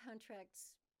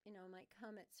contracts. Might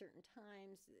come at certain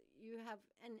times. You have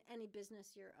in any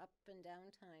business your up and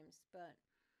down times, but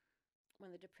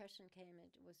when the Depression came, it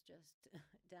was just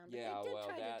down. But they did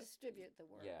try to distribute the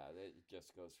work. Yeah, it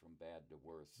just goes from bad to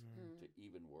worse to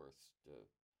even worse to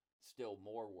still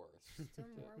more worse.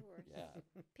 Still more worse. Yeah.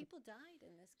 People died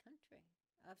in this country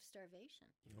of starvation.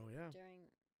 Oh yeah. During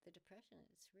the Depression,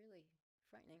 it's really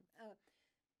frightening.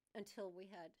 Until we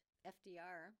had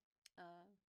FDR.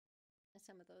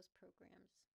 Some of those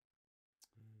programs.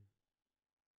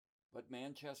 But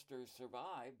Manchester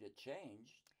survived. It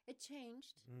changed.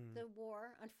 The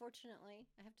war, unfortunately,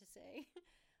 I have to say.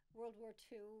 World War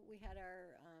II, we had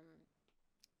our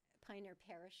Pioneer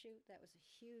parachute. That was a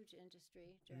huge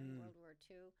industry during World War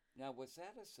II. Now, was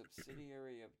that a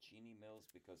subsidiary of Cheney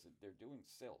Mills? Because they're doing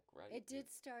silk, right? It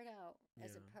did start out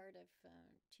as a part of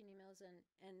Cheney Mills and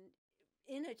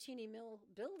in a Cheney Mill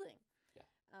building.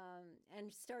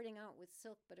 And starting out with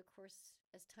silk, but of course,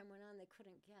 as time went on, they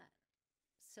couldn't get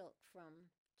silk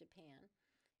from Japan,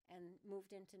 and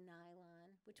moved into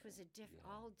nylon, which was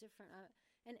all different.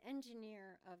 An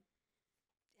engineer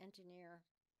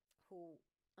who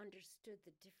understood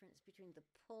the difference between the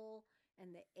pull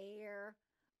and the air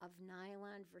of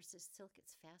nylon versus silk.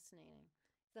 It's fascinating.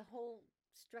 The whole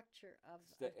structure of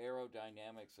the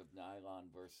aerodynamics of nylon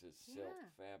versus silk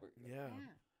fabric. Yeah.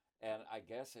 And I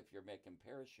guess if you're making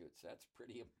parachutes, that's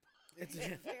pretty It's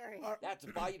very. That's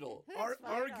vital.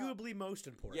 Arguably most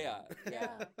important. Yeah.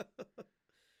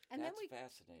 And that's then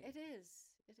fascinating. It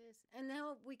is. And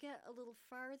now we get a little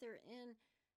farther in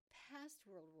past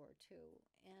World War II,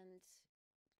 and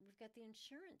we've got the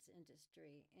insurance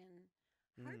industry in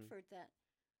Hartford that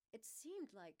it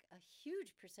seemed like a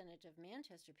huge percentage of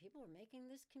Manchester people were making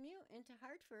this commute into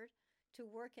Hartford to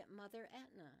work at Mother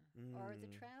Etna or the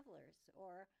Travelers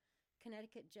or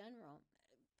Connecticut General,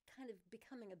 kind of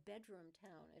becoming a bedroom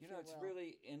town, if you will. It's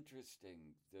really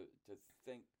interesting to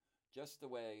think just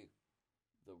the way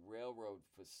the railroad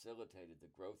facilitated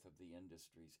the growth of the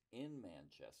industries in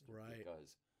Manchester. Right.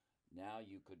 Because now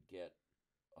you could get,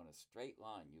 on a straight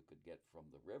line, you could get from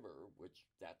the river, which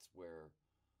that's where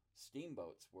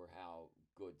steamboats were how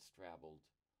goods traveled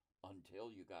until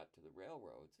you got to the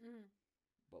railroads.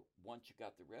 But once you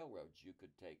got the railroads, you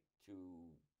could take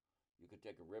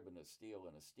a ribbon of steel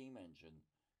and a steam engine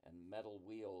and metal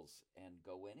wheels and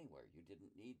go anywhere. You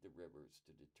didn't need the rivers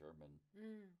to determine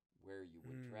where you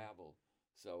would travel.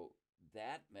 So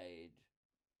that made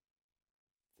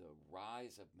the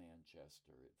rise of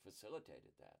Manchester, it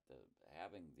facilitated that,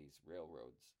 having these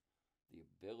railroads, the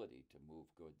ability to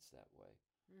move goods that way.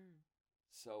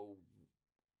 So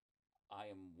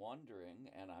I am wondering,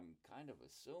 and I'm kind of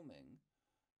assuming,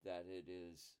 that it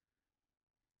is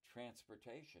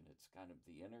transportation. It's kind of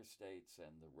the interstates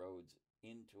and the roads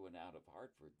into and out of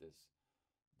Hartford,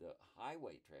 the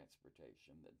highway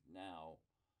transportation that now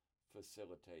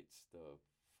facilitates the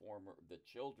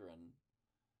children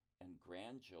and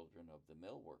grandchildren of the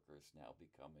mill workers now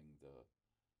becoming the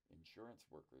insurance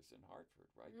workers in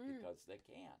Hartford, right? Because they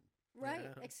can.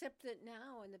 Right, except that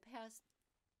now in the past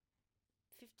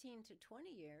 15 to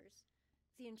 20 years,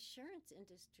 the insurance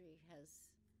industry has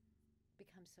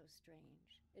become so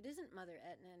strange. It isn't Mother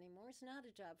Etna anymore. It's not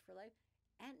a job for life.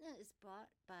 Aetna is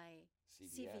bought by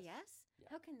CVS? Yeah.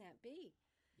 How can that be?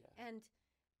 Yeah. And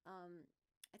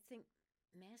I think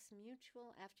Mass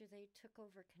Mutual, after they took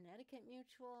over Connecticut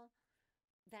Mutual,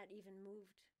 that even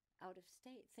moved out of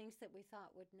state. Things that we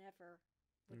thought would never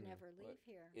leave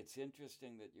here. It's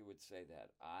interesting that you would say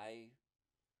that. I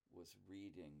was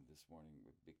reading this morning,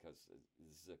 because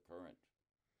this is a current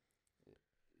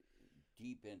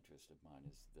deep interest of mine,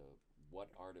 is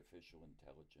what artificial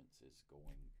intelligence is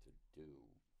going to do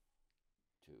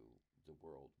to the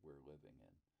world we're living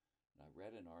in. And I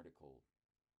read an article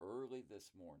early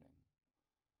this morning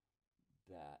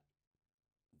that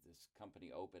this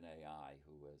company OpenAI,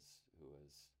 who has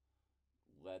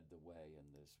led the way in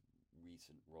this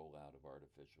recent rollout of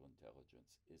artificial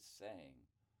intelligence, is saying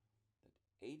that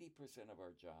 80% of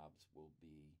our jobs will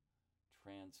be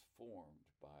transformed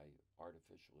by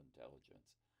artificial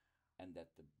intelligence, and that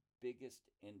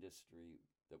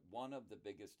one of the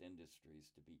biggest industries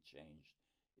to be changed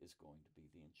is going to be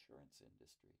the insurance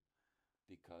industry,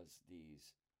 because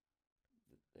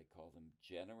they call them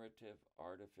generative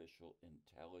artificial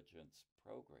intelligence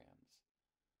programs,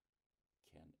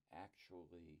 can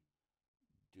actually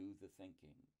do the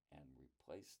thinking and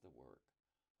replace the work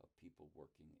of people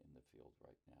working in the field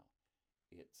right now.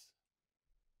 It's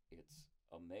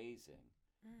amazing,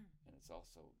 and it's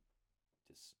also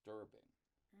disturbing.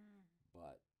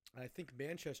 But I think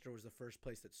Manchester was the first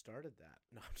place that started that.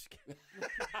 No, I'm just kidding.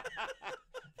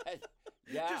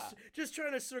 Yeah. Just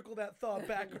trying to circle that thought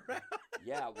back around.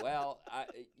 Yeah, well,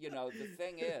 the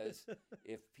thing is,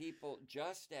 if people,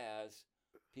 just as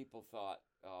people thought,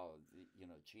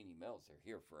 Cheney Mills, they're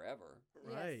here forever.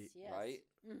 Right. Yes. Right?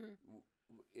 Mm-hmm.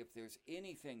 If there's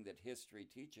anything that history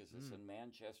teaches us, and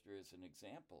Manchester is an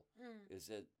example, is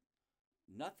that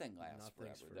nothing lasts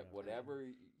forever. That whatever,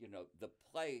 the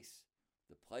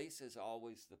place is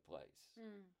always the place.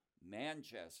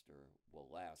 Manchester will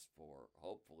last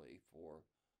hopefully for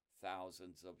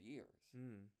thousands of years.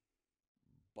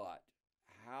 But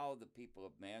how the people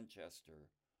of Manchester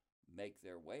make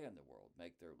their way in the world,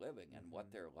 make their living, and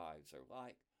what their lives are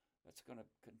like, that's going to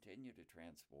continue to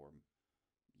transform,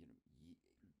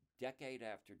 decade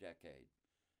after decade.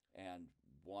 And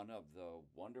one of the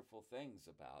wonderful things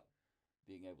about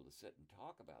being able to sit and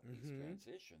talk about these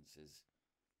transitions is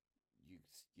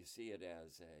you see it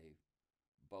as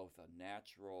both a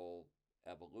natural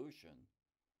evolution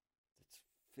that's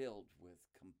filled with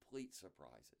complete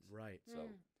surprises. Right. So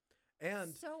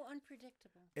so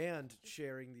unpredictable. And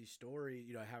sharing these stories,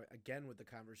 how, again, with the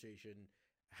conversation,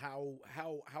 how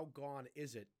gone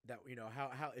is it that,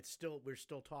 how it's still, we're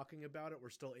still talking about it, we're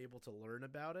still able to learn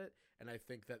about it. And I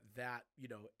think that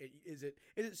is it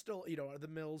still, are the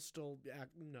mills still,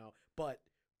 no, but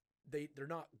they're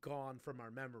not gone from our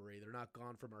memory. They're not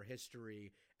gone from our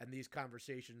history. And these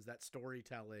conversations, that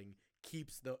storytelling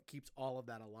keeps all of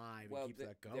that alive and keeps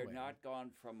that going. They're not gone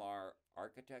from our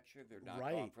architecture. They're not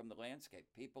gone from the landscape.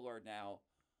 People are now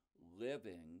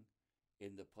living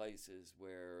in the places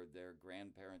where their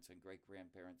grandparents and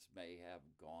great-grandparents may have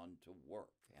gone to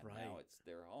work. And now it's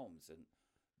their homes. And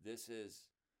this is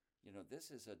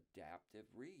adaptive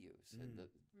reuse. And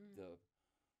the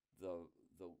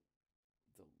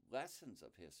lessons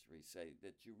of history say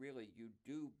that you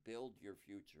do build your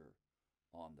future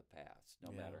on the past,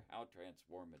 no matter how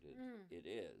transformative it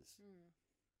is.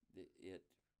 It, it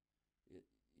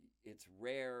it's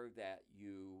rare that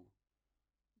you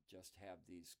just have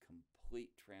these complete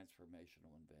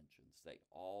transformational inventions. They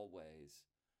always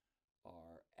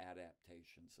are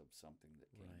adaptations of something that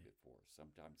came before,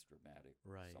 sometimes dramatic,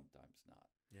 sometimes not.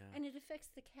 Yeah. And it affects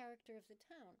the character of the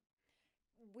town.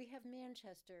 We have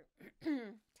Manchester.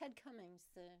 Ted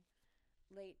Cummings, the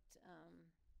late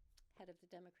head of the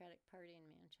Democratic Party in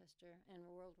Manchester and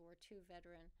World War II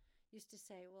veteran, used to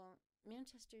say, well,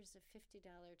 Manchester's a $50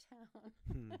 town.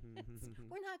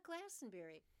 We're not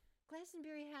Glastonbury.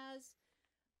 Glastonbury has,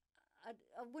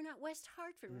 we're not West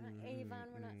Hartford, we're not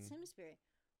Avon, we're not Simsbury.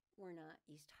 We're not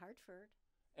East Hartford.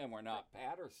 And we're not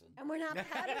Patterson. And we're not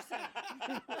Patterson.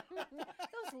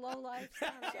 Those low-life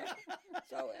towns.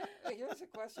 So here's a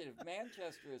question. If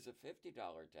Manchester is a $50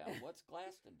 town, what's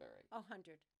Glastonbury? Oh,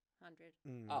 100.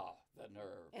 Oh, the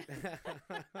nerve.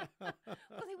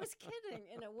 Well, he was kidding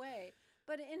in a way.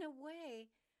 But in a way,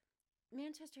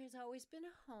 Manchester has always been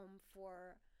a home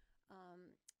for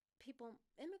people,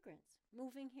 immigrants,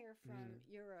 moving here from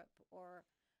Europe or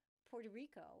Puerto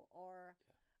Rico or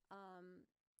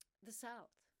the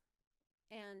South.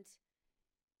 And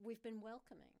we've been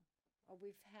welcoming.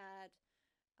 We've had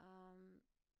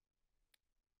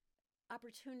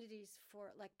opportunities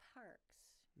for, like,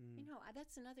 parks. You know,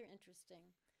 that's another interesting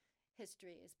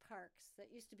history, is parks that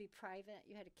used to be private.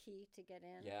 You had a key to get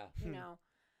in, you know,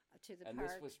 to the and park.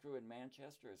 And this was true in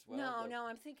Manchester as well? No,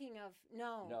 I'm thinking of,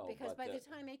 because by the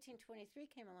time 1823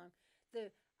 came along, the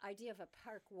idea of a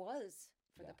park was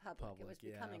for the public. It was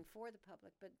becoming for the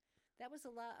public. But that was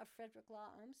a lot of Frederick Law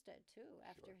Olmsted, too,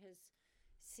 after his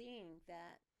seeing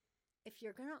that if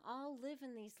you're going to all live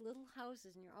in these little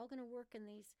houses and you're all going to work in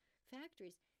these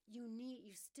factories, you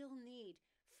still need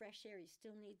fresh air, you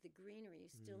still need the greenery, you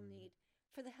still need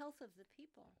for the health of the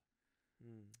people.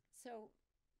 So,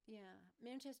 yeah,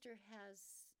 Manchester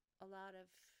has a lot of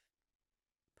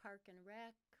park and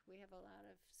rec. We have a lot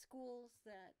of schools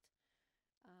that,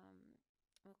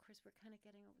 well, of course, we're kind of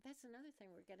that's another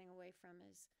thing we're getting away from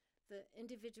is the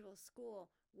individual school.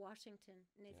 Washington,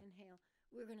 Nathan Hale,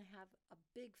 we're going to have a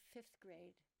big 5th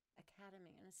grade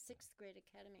academy and a 6th grade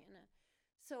academy, and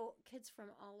so kids from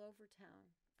all over town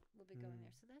will be going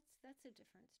there. So that's a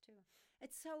difference too.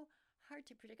 It's so hard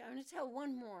to predict. I'm going to tell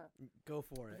one more. Go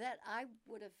for it. That I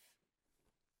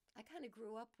kind of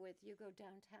grew up with. You go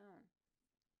downtown.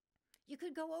 You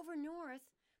could go over north,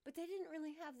 but they didn't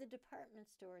really have the department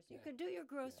stores. You could do your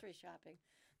grocery shopping.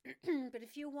 But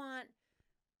if you want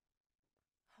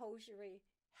hosiery,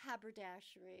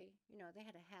 haberdashery, you know, they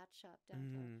had a hat shop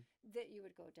downtown, that you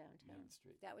would go downtown. Main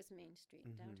Street. That was Main Street,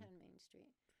 downtown Main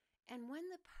Street. And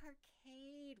when the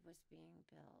parkade was being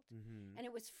built, and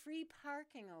it was free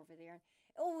parking over there,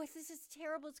 and, this is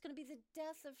terrible, it's going to be the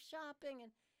death of shopping.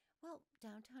 And, well,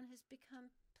 downtown has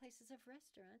become places of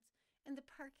restaurants, and the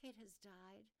parkade has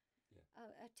died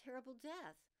a terrible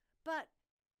death. But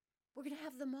we're going to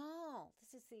have the mall.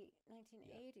 This is the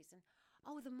 1980s. And,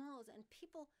 the malls. And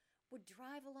people would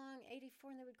drive along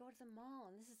 84, and they would go to the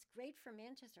mall. And this is great for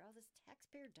Manchester, all this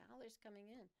taxpayer dollars coming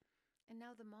in. And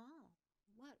now the mall.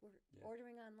 What? We're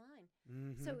ordering online.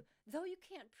 So though you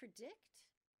can't predict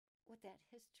what that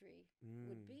history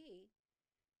would be,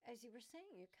 as you were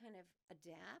saying, you kind of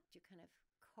adapt, you kind of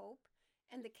cope,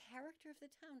 and the character of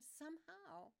the town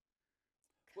somehow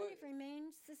kind of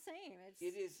remains the same.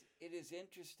 It is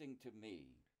interesting to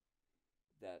me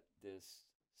that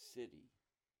this city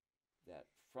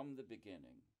that from the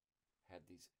beginning had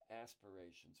these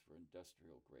aspirations for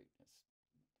industrial greatness,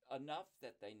 enough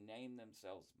that they named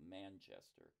themselves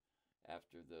Manchester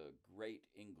after the great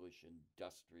English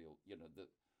industrial,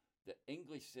 the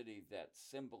English city that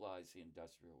symbolized the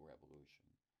Industrial Revolution,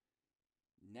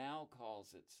 now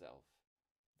calls itself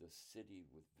the city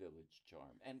with village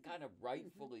charm, and kind of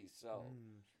rightfully so.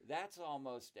 That's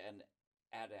almost an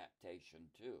adaptation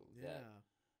too.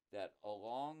 That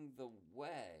along the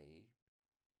way,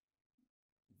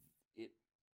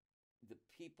 the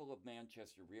people of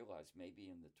Manchester realized, maybe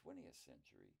in the 20th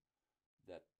century,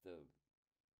 that the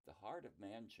heart of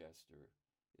Manchester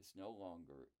is no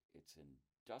longer its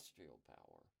industrial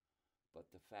power,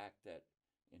 but the fact that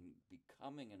in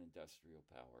becoming an industrial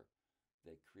power,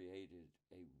 they created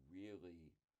a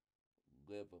really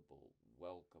livable,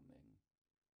 welcoming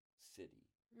city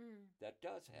that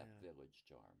does have village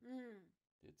charm.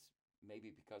 It's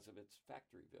maybe because of its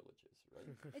factory villages,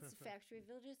 right? It's factory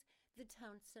villages, the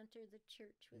town center, the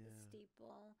church with a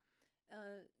steeple.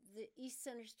 The East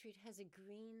Center Street has a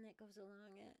green that goes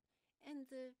along it. And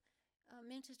the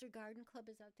Manchester Garden Club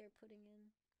is out there putting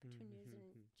in petunias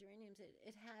and geraniums.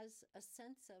 It has a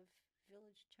sense of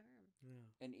village charm. Yeah.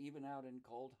 And even out in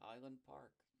cold Highland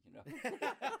Park,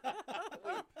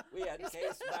 we had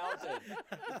Case Mountain.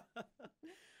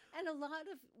 And a lot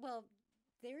of,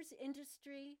 there's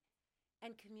industry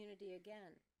and community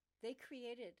again. They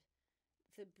created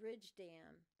the bridge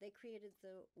dam. They created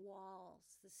the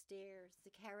walls, the stairs,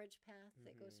 the carriage path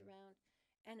that goes around,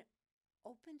 and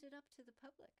opened it up to the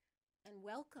public and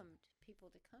welcomed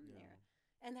people to come there.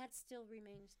 And that still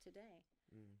remains today.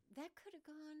 That could have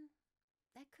gone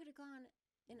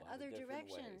in other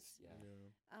directions.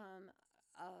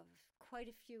 Of quite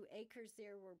a few acres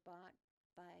there were bought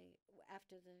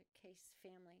after the Case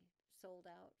family sold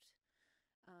out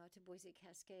to Boise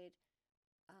Cascade.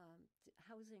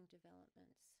 Housing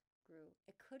developments grew.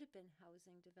 It could have been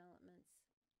housing developments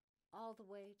all the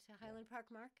way to Highland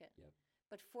Park Market. Yep.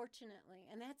 But fortunately,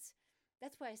 and that's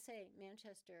why I say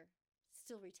Manchester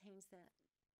still retains that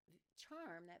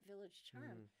charm, that village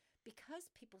charm, because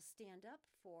people stand up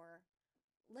for,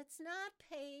 let's not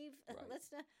pave,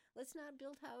 let's not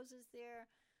build houses there.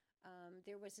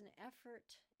 There was an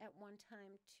effort at one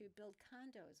time to build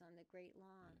condos on the Great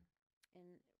Lawn,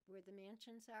 and where the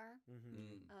mansions are.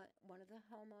 One of the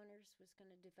homeowners was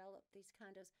going to develop these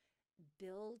condos,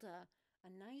 build a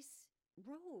nice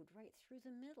road right through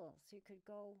the middle so you could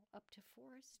go up to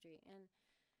Forest Street, and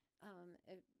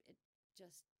it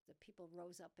just, the people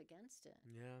rose up against it.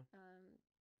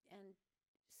 And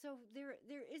so there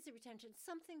is a retention.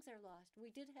 Some things are lost.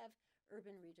 We did have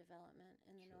urban redevelopment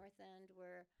in the North End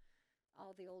where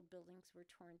all the old buildings were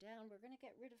torn down. We're going to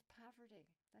get rid of poverty.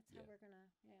 That's how we're going to,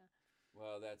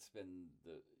 Well, that's been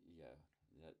the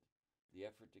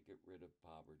effort to get rid of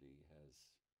poverty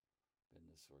has been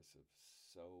the source of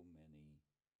so many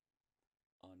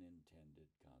unintended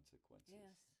consequences.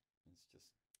 Yes. It's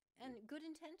just... And good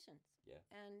intentions. Yeah.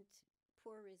 And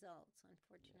poor results,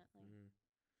 unfortunately.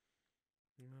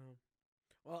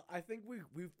 Well, I think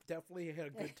we've definitely had a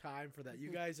good time for that.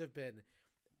 You guys have been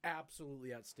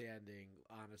absolutely outstanding,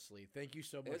 honestly. Thank you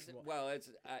so much.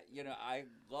 I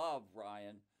love,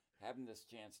 Ryan, having this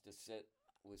chance to sit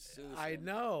with Susan. I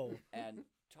know. And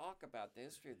talk about the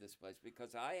history of this place,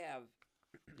 because I have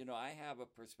a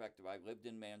perspective. I lived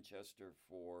in Manchester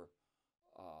for,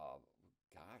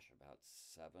 about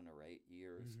 7 or 8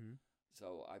 years.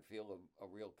 So I feel a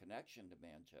real connection to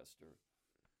Manchester.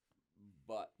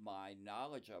 But my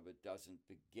knowledge of it doesn't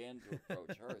begin to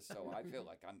approach hers, so I feel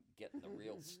like I'm getting the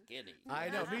real skinny. I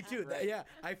know, me too. Right? Yeah,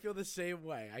 I feel the same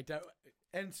way.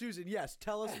 And Susan, yes,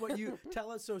 tell us what you tell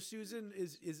us. So Susan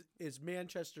is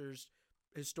Manchester's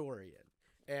historian,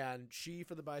 and she,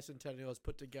 for the Bicentennial, has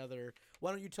put together.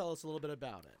 Why don't you tell us a little bit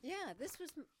about it? Yeah, this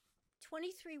was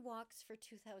 23 walks for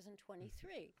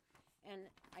 2023, and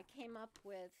I came up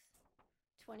with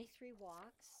 23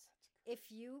 walks.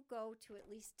 If you go to at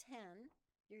least 10,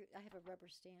 I have a rubber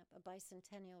stamp, a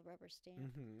Bicentennial rubber stamp.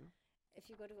 If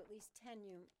you go to at least 10,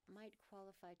 you might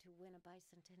qualify to win a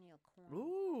Bicentennial coin.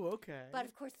 Ooh, okay. But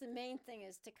of course, the main thing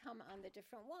is to come on the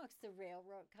different walks. The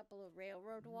couple of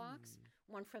railroad walks,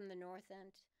 one from the north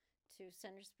end to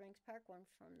Center Springs Park, one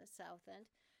from the south end.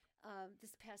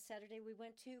 This past Saturday, we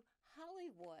went to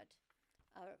Hollywood,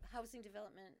 housing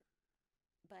development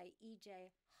by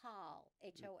E.J. Hall,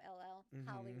 Holl,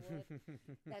 Hollywood.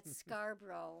 That's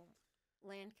Scarborough,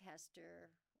 Lancaster,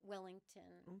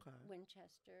 Wellington,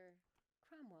 Winchester,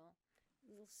 Cromwell,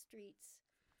 little streets,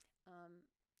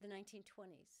 the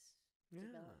 1920s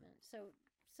development.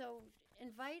 So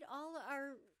invite all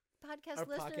our podcast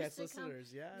listeners to come.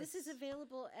 Yes. This is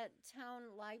available at town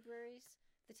libraries,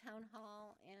 the town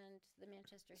hall, and the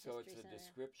Manchester History Center. So it's a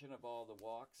description of all the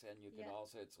walks, and you can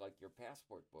also, it's like your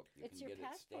passport book. You it's can your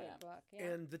get passport it stamped. book.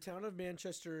 And the Town of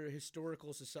Manchester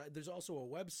Historical Society, there's also a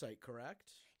website,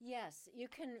 correct? Yes, you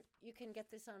can get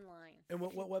this online. And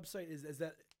what website is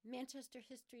that?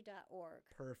 ManchesterHistory.org.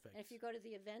 Perfect. And if you go to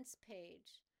the events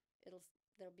page,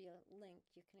 there'll be a link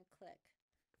you can click,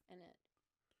 and it.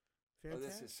 Fantastic. Oh,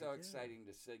 this is so exciting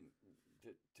to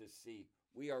see.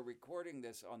 We are recording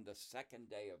this on the second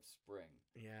day of spring.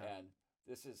 Yeah. And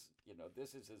this is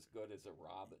as good as a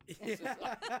robin.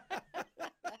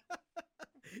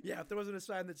 Yeah, if there wasn't a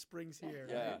sign that spring's here.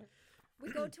 Yeah. Right? We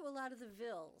go to a lot of the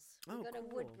villes. We go to cool.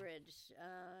 Woodbridge,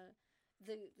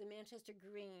 the Manchester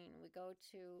Green. We go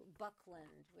to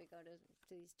Buckland. We go to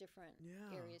these different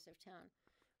areas of town.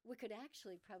 We could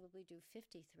actually probably do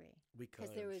 53. We could,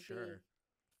 because there would sure.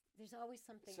 There's always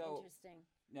something interesting.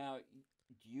 Now,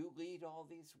 do you lead all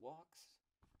these walks?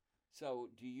 So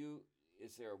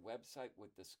is there a website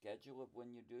with the schedule of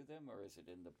when you do them, or is it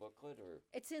in the booklet? Or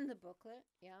it's in the booklet,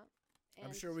 yeah.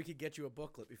 I'm sure we could get you a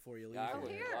booklet before you leave. I Oh,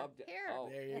 would here, love to. here. Oh,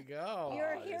 There you go.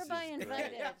 You're this hereby is great.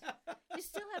 invited. You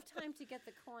still have time to get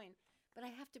the coin, but I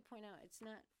have to point out it's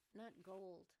not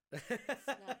gold.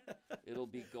 it'll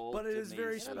be gold. But it to is me,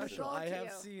 very Susan. special. gold I to have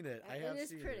you. seen it. I It have is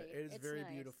seen pretty. it. It is It's very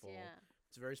nice, beautiful. yeah.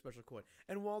 It's a very special coin.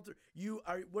 And Walter,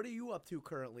 what are you up to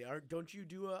currently? Don't you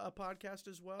do a podcast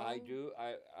as well? I do.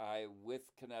 I with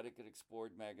Connecticut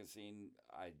Explored magazine,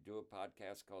 I do a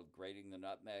podcast called Grating the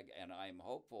Nutmeg, and I'm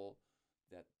hopeful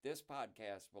that this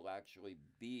podcast will actually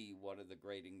be one of the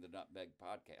Grating the Nutmeg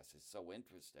podcasts. It's so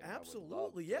interesting.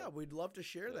 Absolutely. Yeah, we'd love to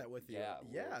share that with you. Yeah.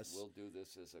 Yes. We'll do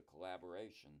this as a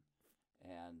collaboration,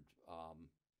 and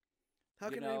How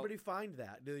can anybody find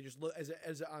that? Do they just look as it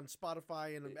on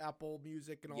Spotify and Apple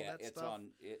Music and all that it's stuff?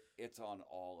 it's on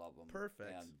all of them.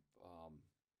 Perfect. And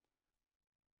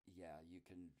you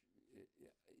can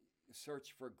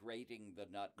search for Grating the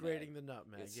Nutmeg. Grating the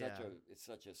Nutmeg. It's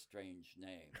such a strange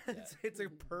name. It's a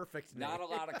perfect name. Not a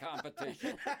lot of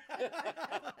competition.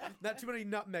 Not too many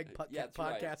nutmeg that's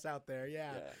podcasts right. out there.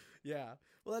 Yeah.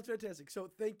 Well, that's fantastic. So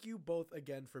thank you both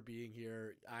again for being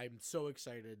here. I'm so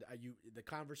excited. The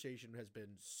conversation has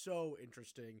been so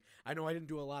interesting. I know I didn't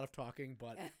do a lot of talking,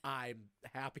 but I'm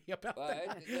happy about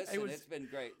that. Listen, it's been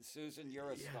great. Susan, you're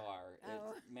a star.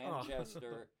 Oh.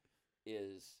 Manchester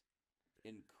is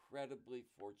incredibly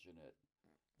fortunate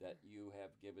that you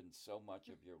have given so much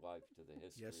of your life to the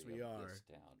history Yes, we of are. this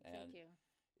town. Thank you.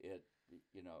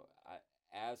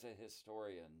 As a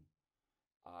historian,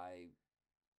 I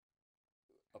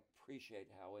appreciate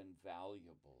how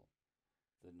invaluable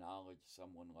the knowledge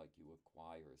someone like you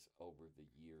acquires over the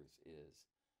years is.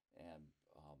 And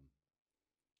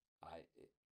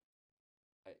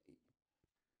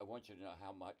I want you to know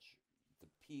how much the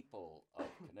people of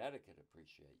Connecticut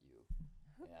appreciate you,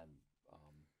 and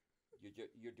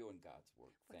you're doing God's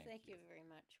work. Well, thank you very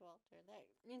much, Walter. That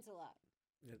means a lot.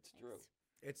 It's true.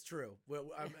 It's true.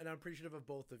 Well, and I'm appreciative of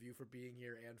both of you for being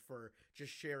here and for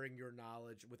just sharing your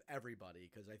knowledge with everybody,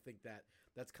 because I think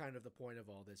that's kind of the point of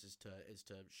all this is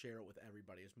to share it with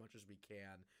everybody as much as we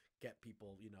can, get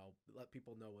people, let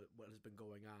people know what has been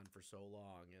going on for so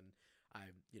long. And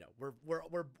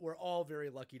we're all very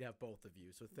lucky to have both of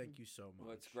you. So thank you so much.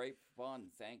 Well, it's great fun.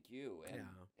 Thank you.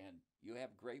 And you have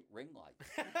great ring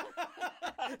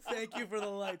lights. Thank you for the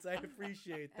lights. I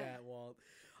appreciate that, Walt.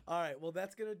 All right, well,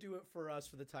 that's going to do it for us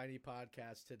for the Tiny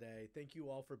Podcast today. Thank you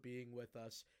all for being with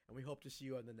us, and we hope to see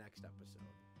you on the next episode.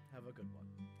 Have a good one.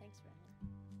 Thanks for having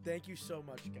me. Thank you so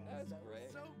much, guys. That's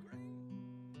great. So great.